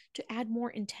color to add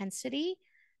more intensity,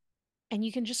 and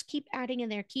you can just keep adding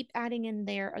in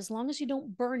there as long as you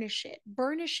don't burnish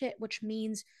it, which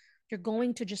means you're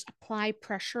going to just apply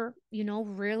pressure,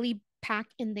 really pack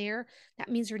in there. That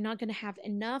means you're not going to have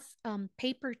enough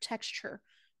paper texture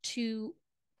to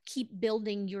keep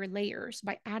building your layers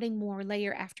by adding more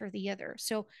layer after the other.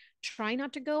 So try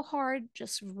not to go hard,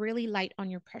 just really light on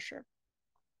your pressure.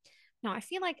 Now I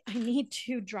feel like I need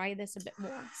to dry this a bit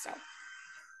more, so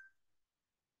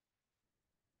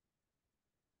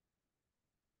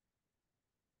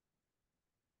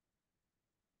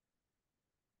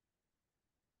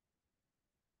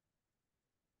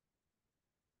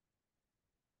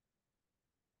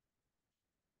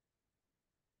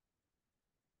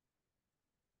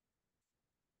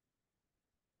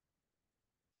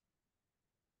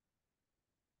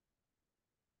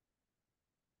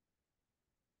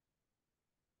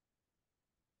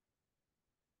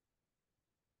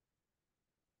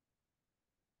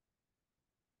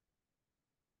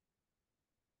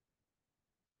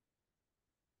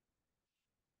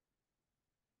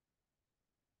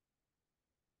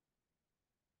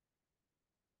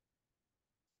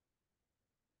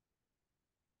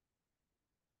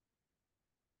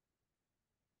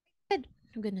good.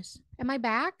 Oh goodness, am I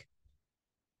back?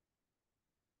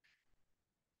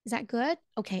 Is that good?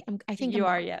 Okay, I think You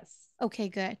I'm are, yes. okay.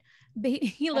 Good.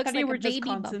 He I looks thought you like a were just baby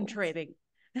bubble. concentrating.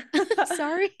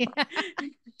 Sorry.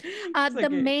 It's The okay.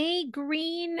 May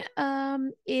green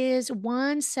is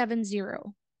 170.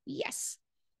 Yes,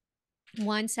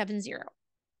 170.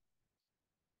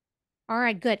 All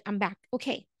right, good. I'm back.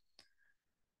 Okay.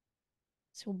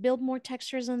 So we'll build more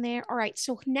textures in there. All right.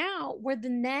 So now where the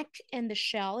neck and the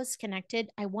shell is connected,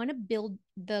 I want to build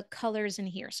the colors in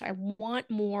here. So I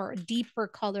want more deeper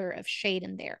color of shade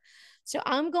in there. So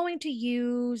I'm going to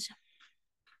use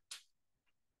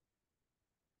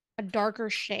a darker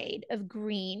shade of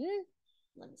green.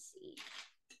 Let me see.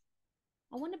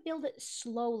 I want to build it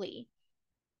slowly.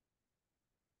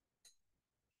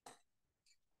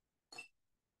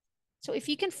 So if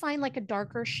you can find like a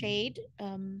darker shade,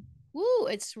 woo,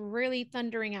 it's really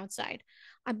thundering outside.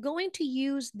 I'm going to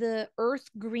use the earth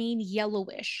green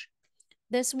yellowish.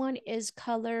 This one is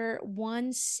color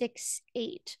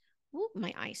 168. Ooh,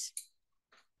 my eyes.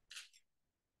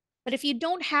 But if you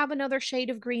don't have another shade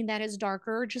of green that is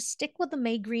darker, just stick with the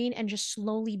May green and just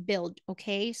slowly build,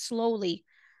 okay? Slowly.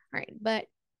 All right, but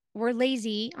we're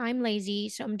lazy. I'm lazy,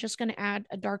 so I'm just going to add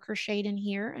a darker shade in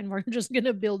here and we're just going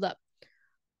to build up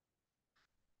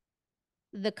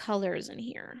the colors in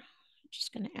here.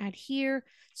 Just going to add here,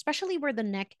 especially where the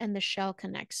neck and the shell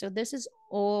connect. So this is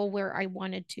all where I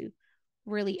wanted to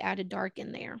really add a dark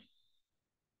in there.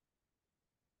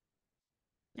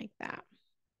 Like that.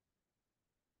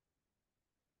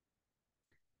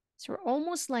 So we're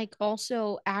almost like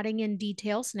also adding in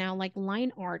details now, like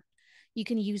line art. You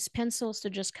can use pencils to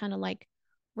just kind of like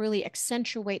really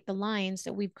accentuate the lines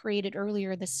that we've created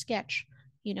earlier, the sketch,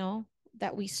 you know,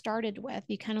 that we started with.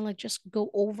 You kind of like just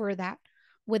go over that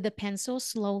with the pencil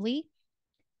slowly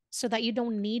so that you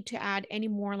don't need to add any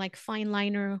more like fine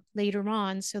liner later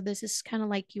on. So this is kind of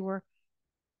like your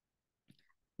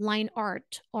line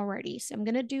art already. So I'm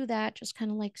going to do that, just kind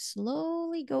of like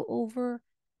slowly go over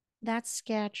that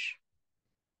sketch.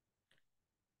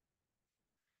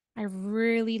 I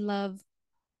really love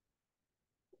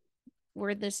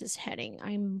where this is heading.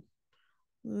 I'm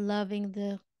loving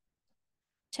the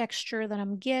texture that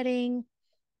I'm getting,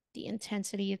 the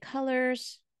intensity of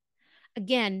colors.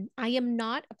 Again, I am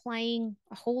not applying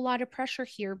a whole lot of pressure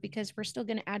here because we're still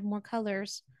going to add more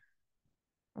colors.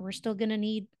 We're still going to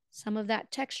need some of that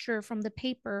texture from the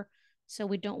paper. So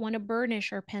we don't want to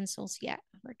burnish our pencils yet.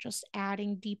 We're just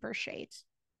adding deeper shades.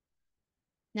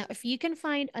 Now, if you can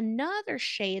find another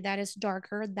shade that is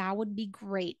darker, that would be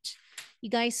great. You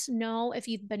guys know, if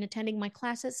you've been attending my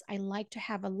classes, I like to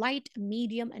have a light, a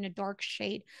medium, and a dark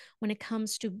shade when it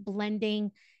comes to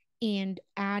blending and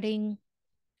adding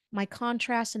my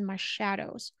contrast and my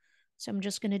shadows. So I'm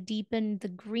just going to deepen the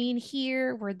green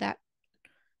here where that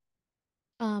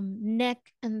neck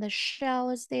and the shell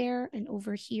is there, and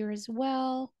over here as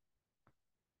well.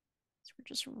 So we're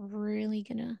just really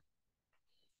going to,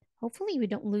 hopefully we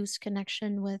don't lose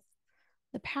connection with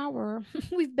the power.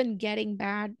 We've been getting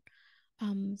bad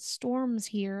storms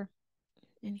here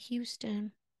in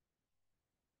Houston.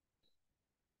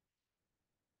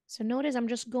 So notice I'm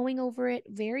just going over it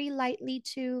very lightly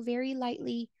too, very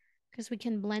lightly, because we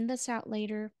can blend this out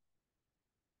later.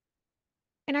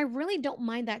 And I really don't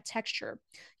mind that texture.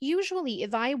 Usually,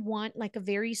 if I want like a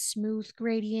very smooth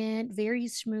gradient, very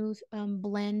smooth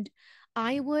blend,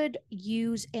 I would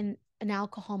use an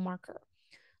alcohol marker.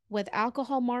 With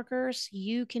alcohol markers,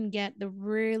 you can get the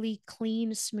really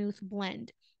clean, smooth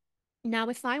blend. Now,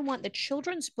 if I want the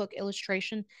children's book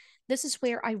illustration, this is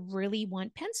where I really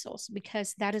want pencils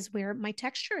because that is where my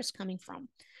texture is coming from.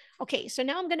 Okay, so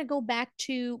now I'm going to go back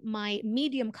to my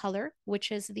medium color,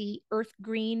 which is the earth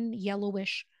green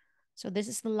yellowish. So this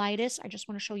is the lightest. I just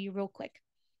want to show you real quick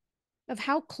of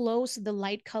how close the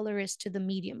light color is to the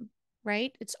medium,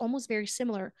 right? It's almost very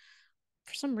similar.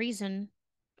 For some reason,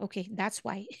 okay, that's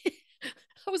why.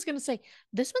 I was going to say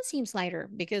this one seems lighter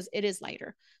because it is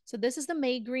lighter. So this is the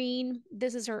May green.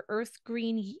 This is our earth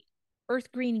green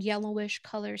yellowish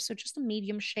color. So just a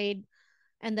medium shade.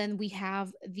 And then we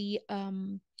have the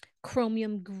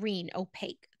chromium green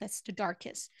opaque. That's the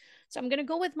darkest. So I'm going to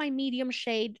go with my medium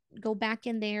shade, go back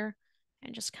in there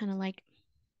and just kind of like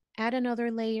add another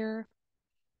layer.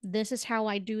 This is how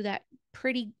I do that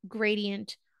pretty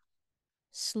gradient,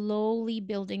 slowly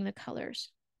building the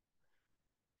colors.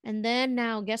 And then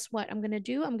now, guess what I'm going to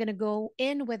do? I'm going to go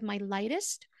in with my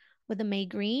lightest, with the May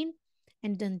green,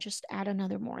 and then just add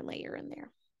another more layer in there.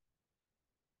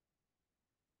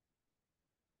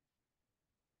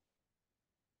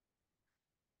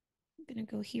 I'm going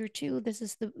to go here too. This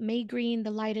is the May green,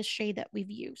 the lightest shade that we've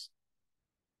used.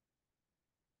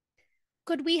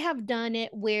 Could we have done it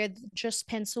with just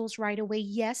pencils right away?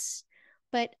 Yes,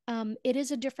 but it is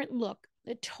a different look,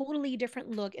 a totally different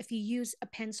look if you use a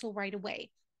pencil right away,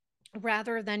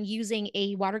 rather than using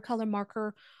a watercolor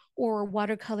marker or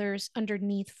watercolors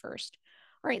underneath first.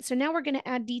 All right, so now we're going to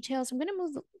add details. I'm going to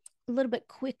move a little bit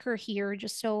quicker here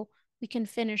just so we can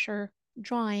finish our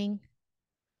drawing.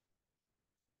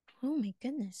 Oh my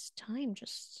goodness, time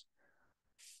just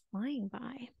flying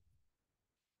by.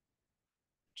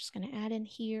 Just going to add in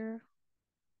here.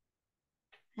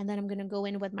 And then I'm going to go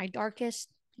in with my darkest.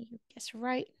 You guess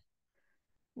right.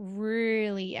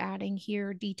 Really adding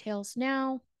here details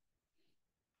now.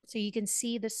 So you can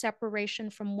see the separation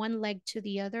from one leg to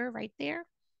the other right there.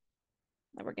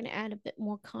 Then we're going to add a bit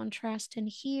more contrast in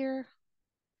here.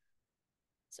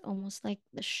 It's almost like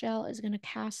the shell is going to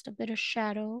cast a bit of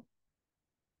shadow.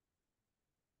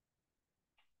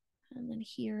 And then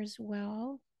here as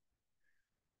well.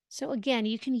 So again,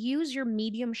 you can use your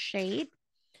medium shade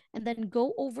and then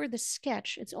go over the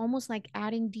sketch. It's almost like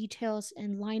adding details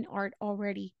and line art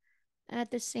already.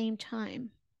 at the same time,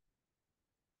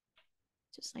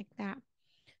 just like that.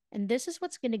 And this is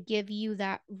what's going to give you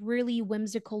that really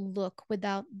whimsical look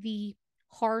without the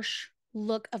harsh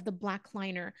look of the black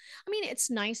liner. I mean, it's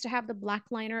nice to have the black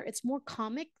liner. It's more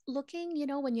comic looking, you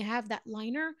know, when you have that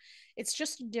liner. It's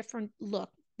just a different look.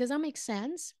 Does that make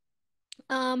sense?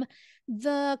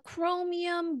 The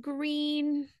chromium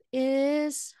green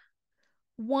is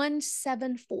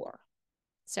 174.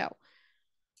 So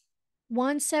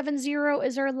 170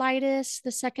 is our lightest.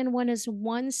 The second one is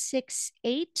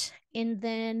 168, and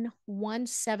then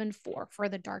 174 for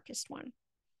the darkest one.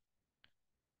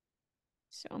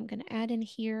 So I'm going to add in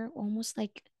here almost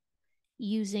like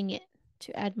using it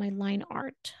to add my line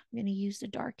art. I'm going to use the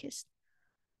darkest.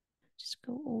 Just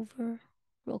go over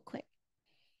real quick.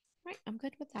 All right, I'm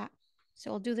good with that.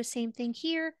 So I'll do the same thing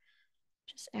here.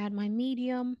 Just add my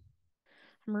medium.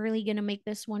 I'm really going to make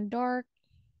this one dark.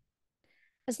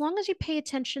 As long as you pay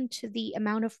attention to the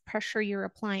amount of pressure you're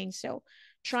applying. So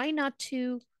try not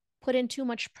to put in too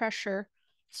much pressure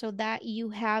so that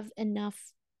you have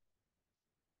enough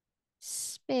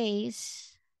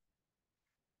space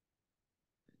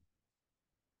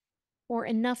or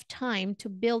enough time to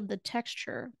build the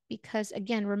texture. Because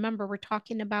again, remember, we're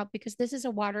talking about, because this is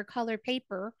a watercolor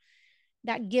paper,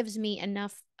 that gives me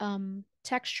enough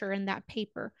texture in that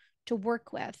paper to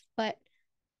work with. But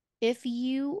if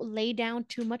you lay down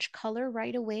too much color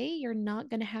right away, you're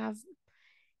not going to have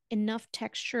enough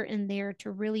texture in there to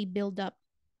really build up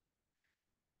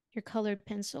your colored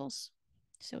pencils.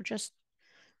 So just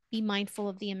be mindful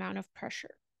of the amount of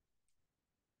pressure.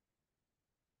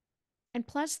 And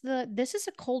plus this is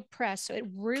a cold press, so it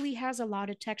really has a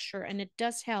lot of texture, and it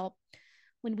does help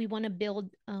when we want to build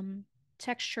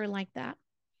texture like that.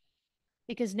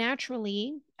 Because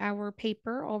naturally our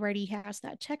paper already has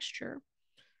that texture.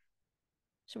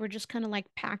 So we're just kind of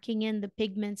like packing in the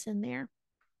pigments in there.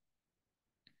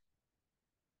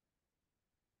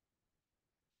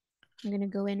 I'm going to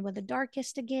go in with the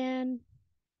darkest again.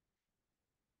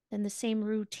 Then the same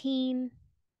routine.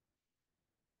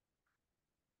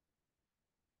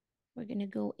 We're going to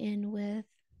go in with,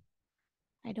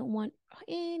 I don't want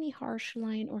any harsh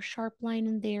line or sharp line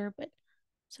in there, but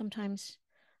sometimes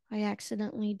I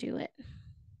accidentally do it.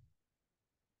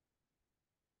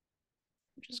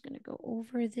 I'm just going to go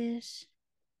over this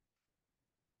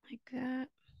like that.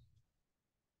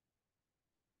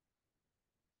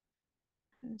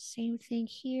 And the same thing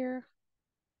here.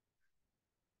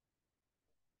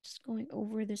 Just going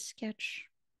over the sketch.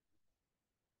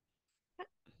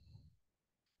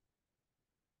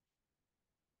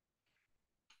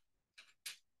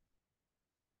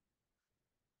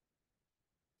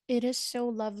 It is so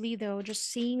lovely though,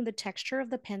 just seeing the texture of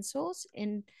the pencils.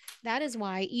 And that is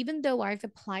why, even though I've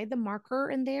applied the marker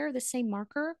in there, the same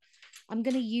marker, I'm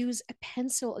going to use a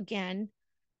pencil again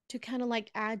to kind of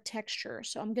like add texture.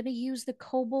 So I'm going to use the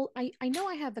cobalt. I know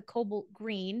I have the cobalt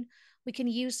green. We can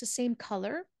use the same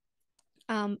color.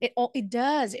 It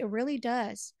really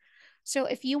does. So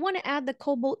if you want to add the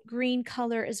cobalt green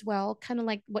color as well, kind of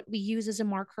like what we use as a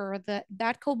marker,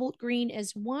 that cobalt green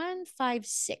is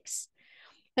 156.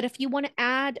 But if you want to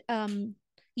add,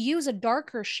 use a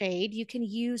darker shade, you can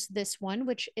use this one,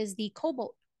 which is the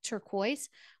cobalt turquoise,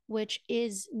 which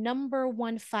is number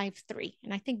 153.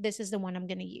 And I think this is the one I'm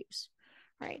going to use.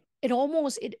 Right.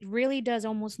 It really does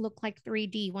almost look like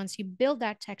 3D once you build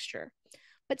that texture.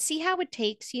 But see how it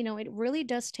takes, you know, it really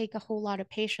does take a whole lot of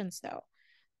patience though,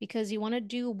 because you want to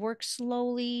do work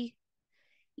slowly.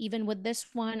 Even with this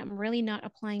one, I'm really not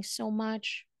applying so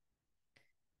much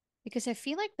because I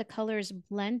feel like the colors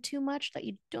blend too much that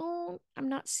I'm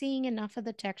not seeing enough of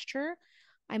the texture.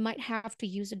 I might have to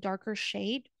use a darker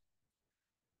shade,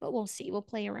 but we'll see. We'll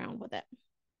play around with it.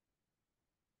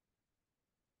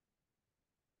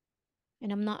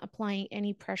 And I'm not applying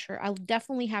any pressure. I'll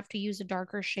definitely have to use a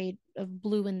darker shade of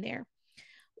blue in there.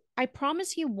 I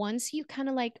promise you, once you kind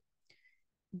of like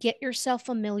get yourself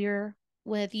familiar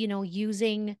with, you know,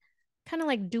 using kind of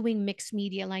like doing mixed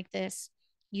media like this,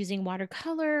 using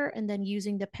watercolor and then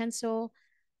using the pencil,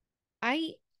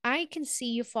 I I can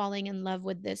see you falling in love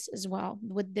with this as well,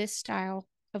 with this style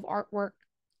of artwork,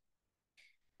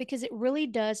 because it really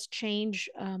does change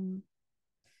the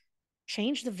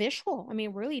visual. I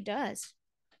mean, it really does.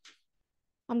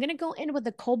 I'm going to go in with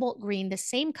the cobalt green, the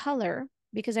same color,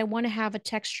 because I want to have a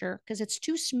texture because it's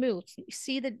too smooth. You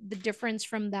see the difference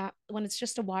from that when it's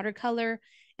just a watercolor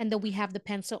and then we have the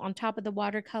pencil on top of the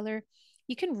watercolor.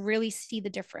 You can really see the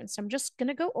difference. I'm just going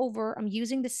to go over. I'm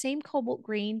using the same cobalt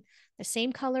green, the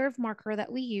same color of marker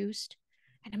that we used,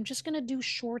 and I'm just going to do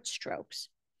short strokes.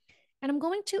 And I'm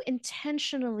going to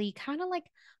intentionally kind of like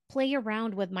play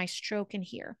around with my stroke in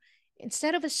here.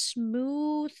 Instead of a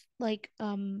smooth, like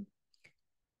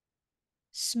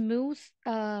smooth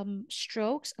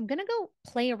strokes, I'm gonna go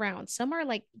play around. Some are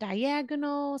like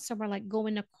diagonal, some are like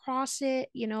going across it,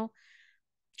 you know,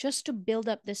 just to build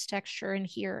up this texture in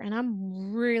here. And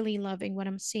I'm really loving what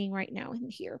I'm seeing right now in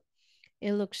here.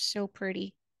 It looks so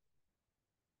pretty.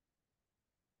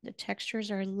 The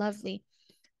textures are lovely,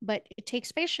 but it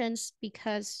takes patience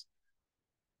because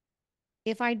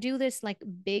if I do this like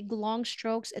big long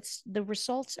strokes, it's the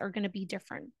results are going to be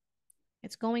different.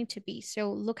 It's going to be.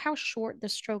 So look how short the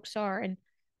strokes are. And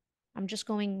I'm just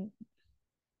going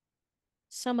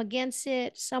some against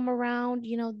it, some around,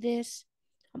 you know, this.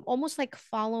 I'm almost like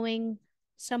following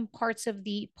some parts of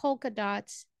the polka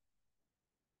dots.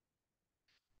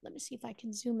 Let me see if I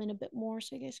can zoom in a bit more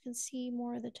so you guys can see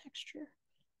more of the texture.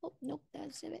 Oh, nope,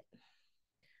 that's it.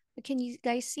 But can you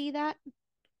guys see that?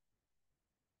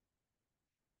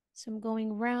 So I'm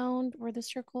going round where the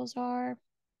circles are.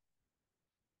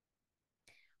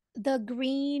 The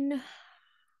green,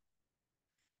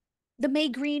 the May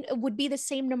green would be the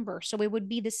same number. So it would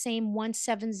be the same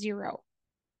 170.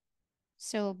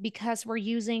 So because we're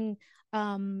using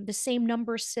the same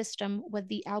number system with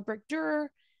the Albrecht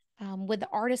Durer, with the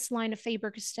artist line of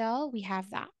Faber-Castell, we have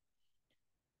that.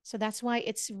 So that's why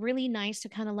it's really nice to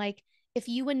kind of like, if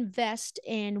you invest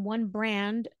in one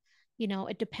brand, you know,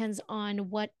 it depends on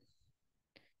what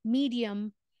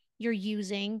medium you're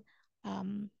using.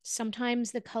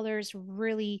 Sometimes the colors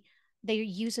really, they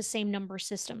use the same number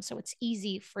system. So it's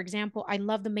easy. For example, I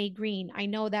love the May green. I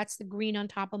know that's the green on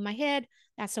top of my head.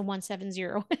 That's a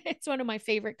 170. It's one of my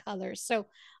favorite colors. So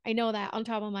I know that on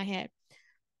top of my head.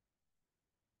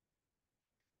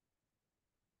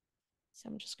 So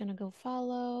I'm just going to go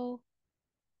follow.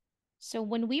 So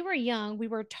when we were young, we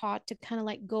were taught to kind of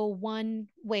like go one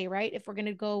way, right? If we're going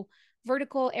to go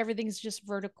vertical, everything's just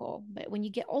vertical. But when you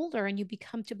get older and you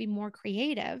become to be more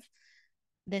creative,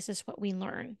 this is what we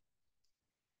learn.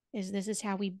 This is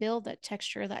how we build that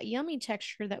texture, that yummy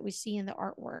texture that we see in the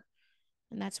artwork.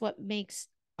 And that's what makes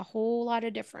a whole lot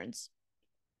of difference.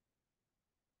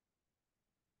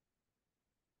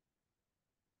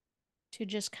 To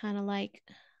just kind of like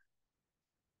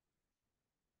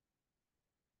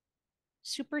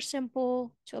super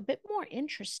simple to a bit more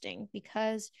interesting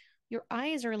because your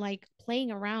eyes are like playing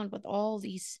around with all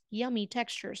these yummy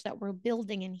textures that we're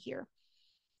building in here.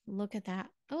 Look at that.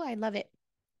 Oh, I love it.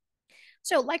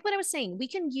 So like what I was saying, we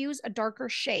can use a darker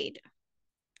shade.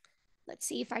 Let's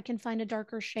see if I can find a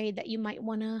darker shade that you might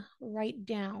want to write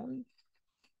down.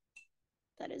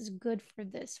 That is good for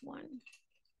this one.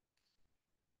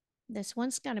 This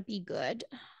one's going to be good.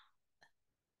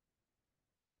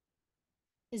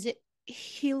 Is it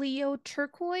Helio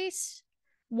Turquoise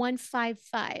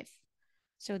 155?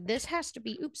 So this has to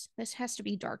be, oops, this has to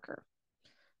be darker.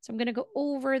 So I'm going to go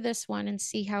over this one and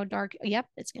see how dark. Yep,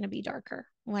 it's going to be darker.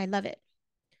 Oh, I love it.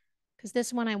 Because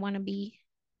this one I want to be,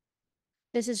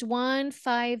 this is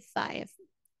 155.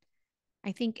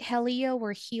 I think Helio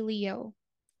or Helio.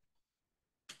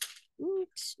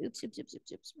 Oops, oops, oops, oops,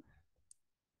 oops, oops.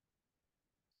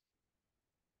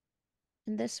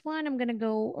 And this one, I'm going to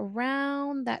go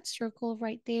around that circle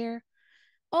right there.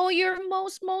 Oh, you're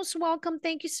most welcome.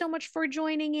 Thank you so much for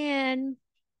joining in.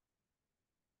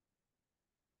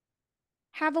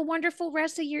 Have a wonderful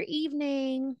rest of your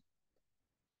evening.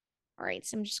 All right,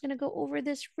 so I'm just going to go over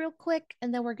this real quick,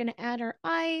 and then we're going to add our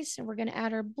eyes, and we're going to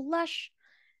add our blush,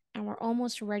 and we're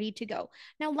almost ready to go.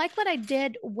 Now, like what I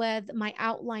did with my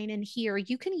outline in here,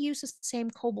 you can use the same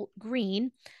cobalt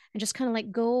green and just kind of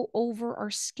like go over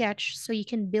our sketch so you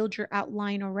can build your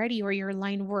outline already or your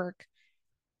line work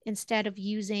instead of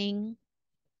using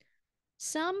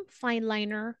some fine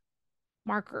liner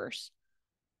markers.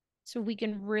 So we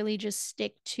can really just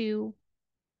stick to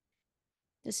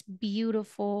this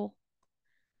beautiful,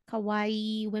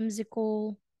 kawaii,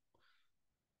 whimsical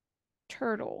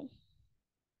turtle.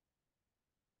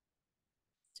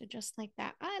 So just like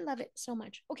that. I love it so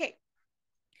much. Okay.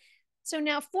 So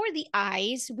now for the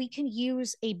eyes, we can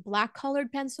use a black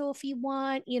colored pencil if you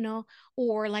want, you know,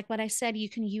 or like what I said, you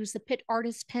can use the Pitt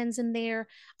Artist pens in there.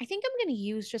 I think I'm going to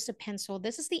use just a pencil.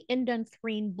 This is the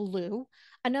Indanthrene blue.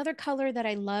 Another color that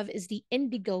I love is the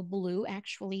indigo blue,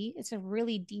 actually. It's a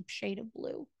really deep shade of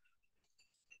blue.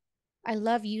 I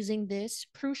love using this.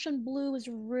 Prussian blue is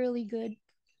really good.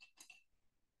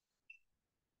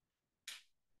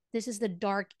 This is the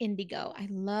dark indigo. I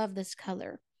love this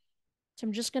color. So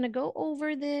I'm just going to go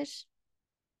over this.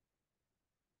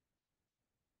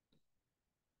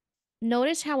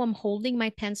 Notice how I'm holding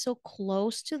my pencil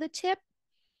close to the tip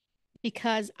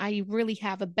because I really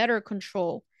have a better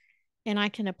control And I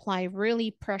can apply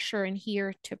really pressure in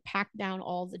here to pack down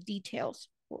all the details,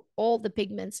 all the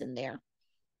pigments in there.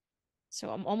 So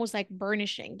I'm almost like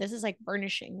burnishing. This is like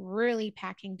burnishing, really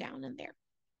packing down in there.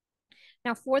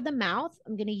 Now for the mouth,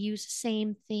 I'm going to use the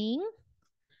same thing,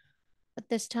 but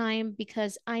this time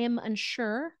because I am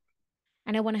unsure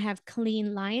and I want to have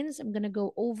clean lines, I'm going to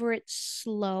go over it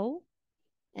slow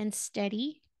and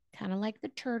steady, kind of like the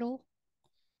turtle,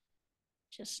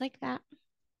 just like that.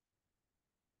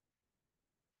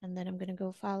 And then I'm going to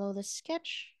go follow the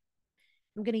sketch.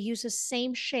 I'm going to use the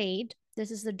same shade.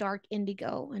 This is the dark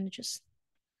indigo, and just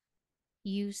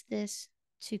use this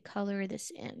to color this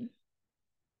in.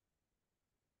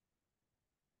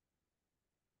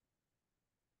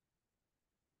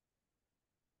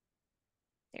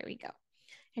 There we go.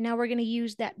 And now we're going to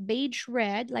use that beige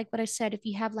red. Like what I said, if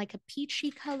you have like a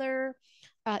peachy color,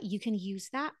 you can use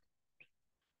that.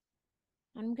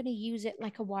 I'm going to use it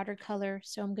like a watercolor.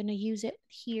 So I'm going to use it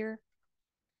here.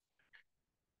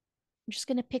 I'm just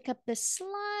going to pick up the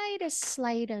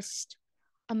slightest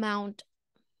amount.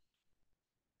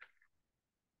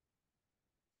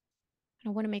 I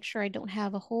want to make sure I don't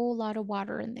have a whole lot of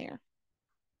water in there.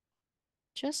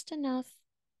 Just enough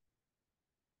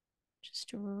just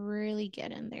to really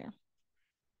get in there.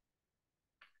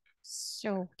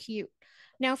 So cute.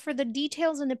 Now for the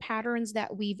details and the patterns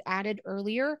that we've added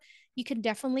earlier, you can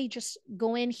definitely just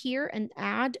go in here and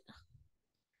add.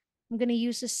 I'm going to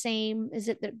use the same, is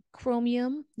it the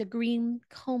chromium, the green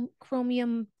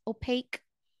chromium opaque?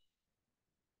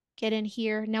 Get in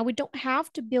here. Now we don't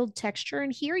have to build texture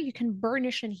in here. You can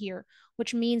burnish in here,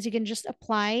 which means you can just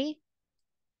apply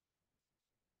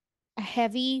a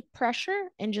heavy pressure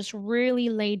and just really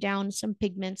lay down some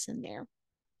pigments in there.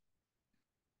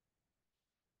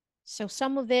 So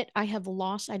some of it I have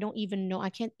lost. I don't even know. I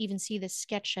can't even see the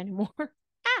sketch anymore.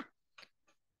 Ah!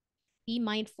 Be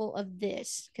mindful of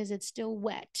this because it's still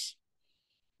wet.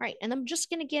 All right, and I'm just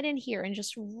going to get in here and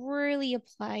just really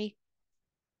apply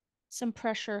some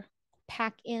pressure,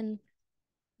 pack in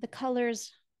the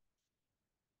colors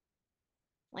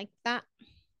like that.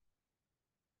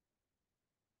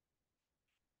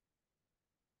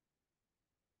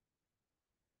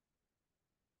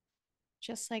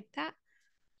 Just like that.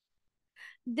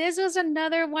 This was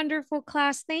another wonderful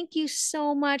class. Thank you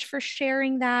so much for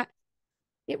sharing that.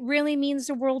 It really means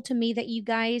the world to me that you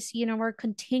guys, are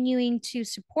continuing to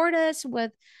support us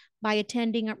with by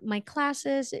attending my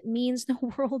classes. It means the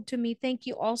world to me. Thank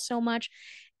you all so much.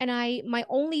 And my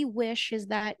only wish is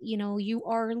that, you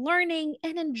are learning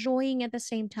and enjoying at the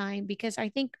same time, because I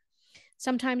think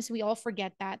sometimes we all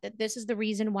forget that this is the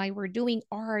reason why we're doing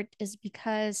art, is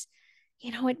because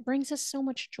it brings us so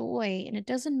much joy, and it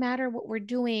doesn't matter what we're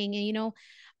doing.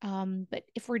 And but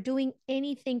if we're doing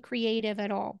anything creative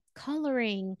at all,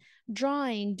 coloring,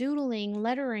 drawing, doodling,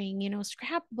 lettering,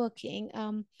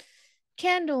 scrapbooking,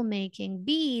 candle making,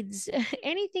 beads,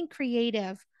 anything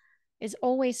creative is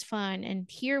always fun. And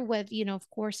here with, of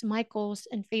course, Michael's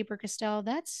and Faber-Castell,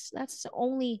 that's the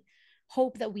only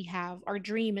hope that we have. Our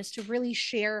dream is to really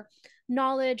share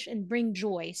knowledge and bring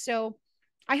joy. So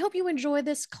I hope you enjoy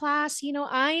this class.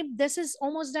 This is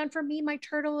almost done for me. My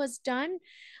turtle is done.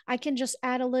 I can just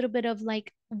add a little bit of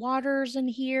like waters in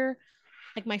here,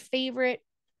 like my favorite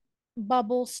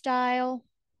bubble style.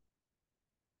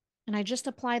 And I just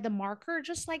apply the marker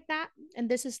just like that. And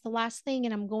this is the last thing,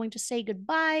 and I'm going to say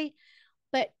goodbye.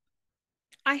 But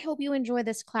I hope you enjoy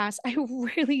this class. I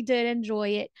really did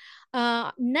enjoy it.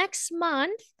 Next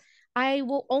month, I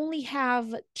will only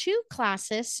have 2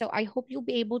 classes, so I hope you'll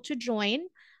be able to join.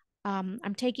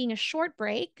 I'm taking a short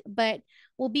break, but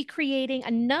we'll be creating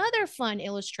another fun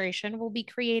illustration. We'll be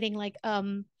creating like a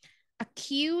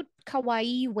cute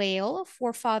kawaii whale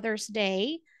for Father's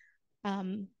Day.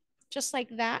 Um, just like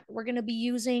that. We're going to be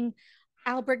using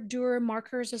Albrecht Durer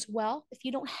markers as well. If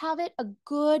you don't have it, a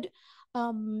good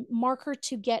marker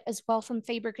to get as well from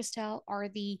Faber-Castell are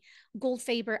the Gold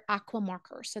Faber Aqua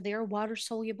markers. So they're water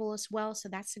soluble as well. So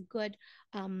that's a good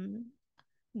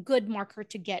marker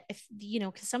to get, if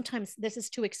because sometimes this is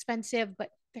too expensive,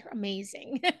 but they're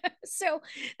amazing. So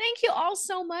thank you all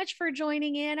so much for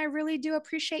joining in. I really do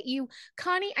appreciate you.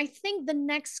 Connie, I think the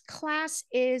next class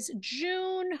is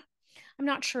June. I'm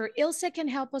not sure. Ilse can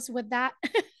help us with that.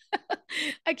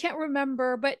 I can't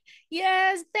remember, but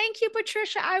yes, thank you,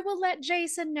 Patricia. I will let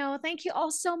Jason know. Thank you all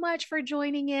so much for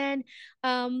joining in.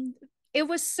 It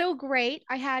was so great.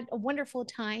 I had a wonderful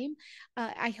time.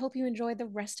 I hope you enjoy the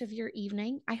rest of your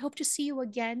evening. I hope to see you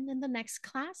again in the next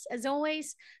class. As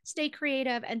always, stay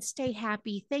creative and stay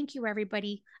happy. Thank you,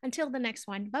 everybody. Until the next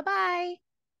one. Bye-bye.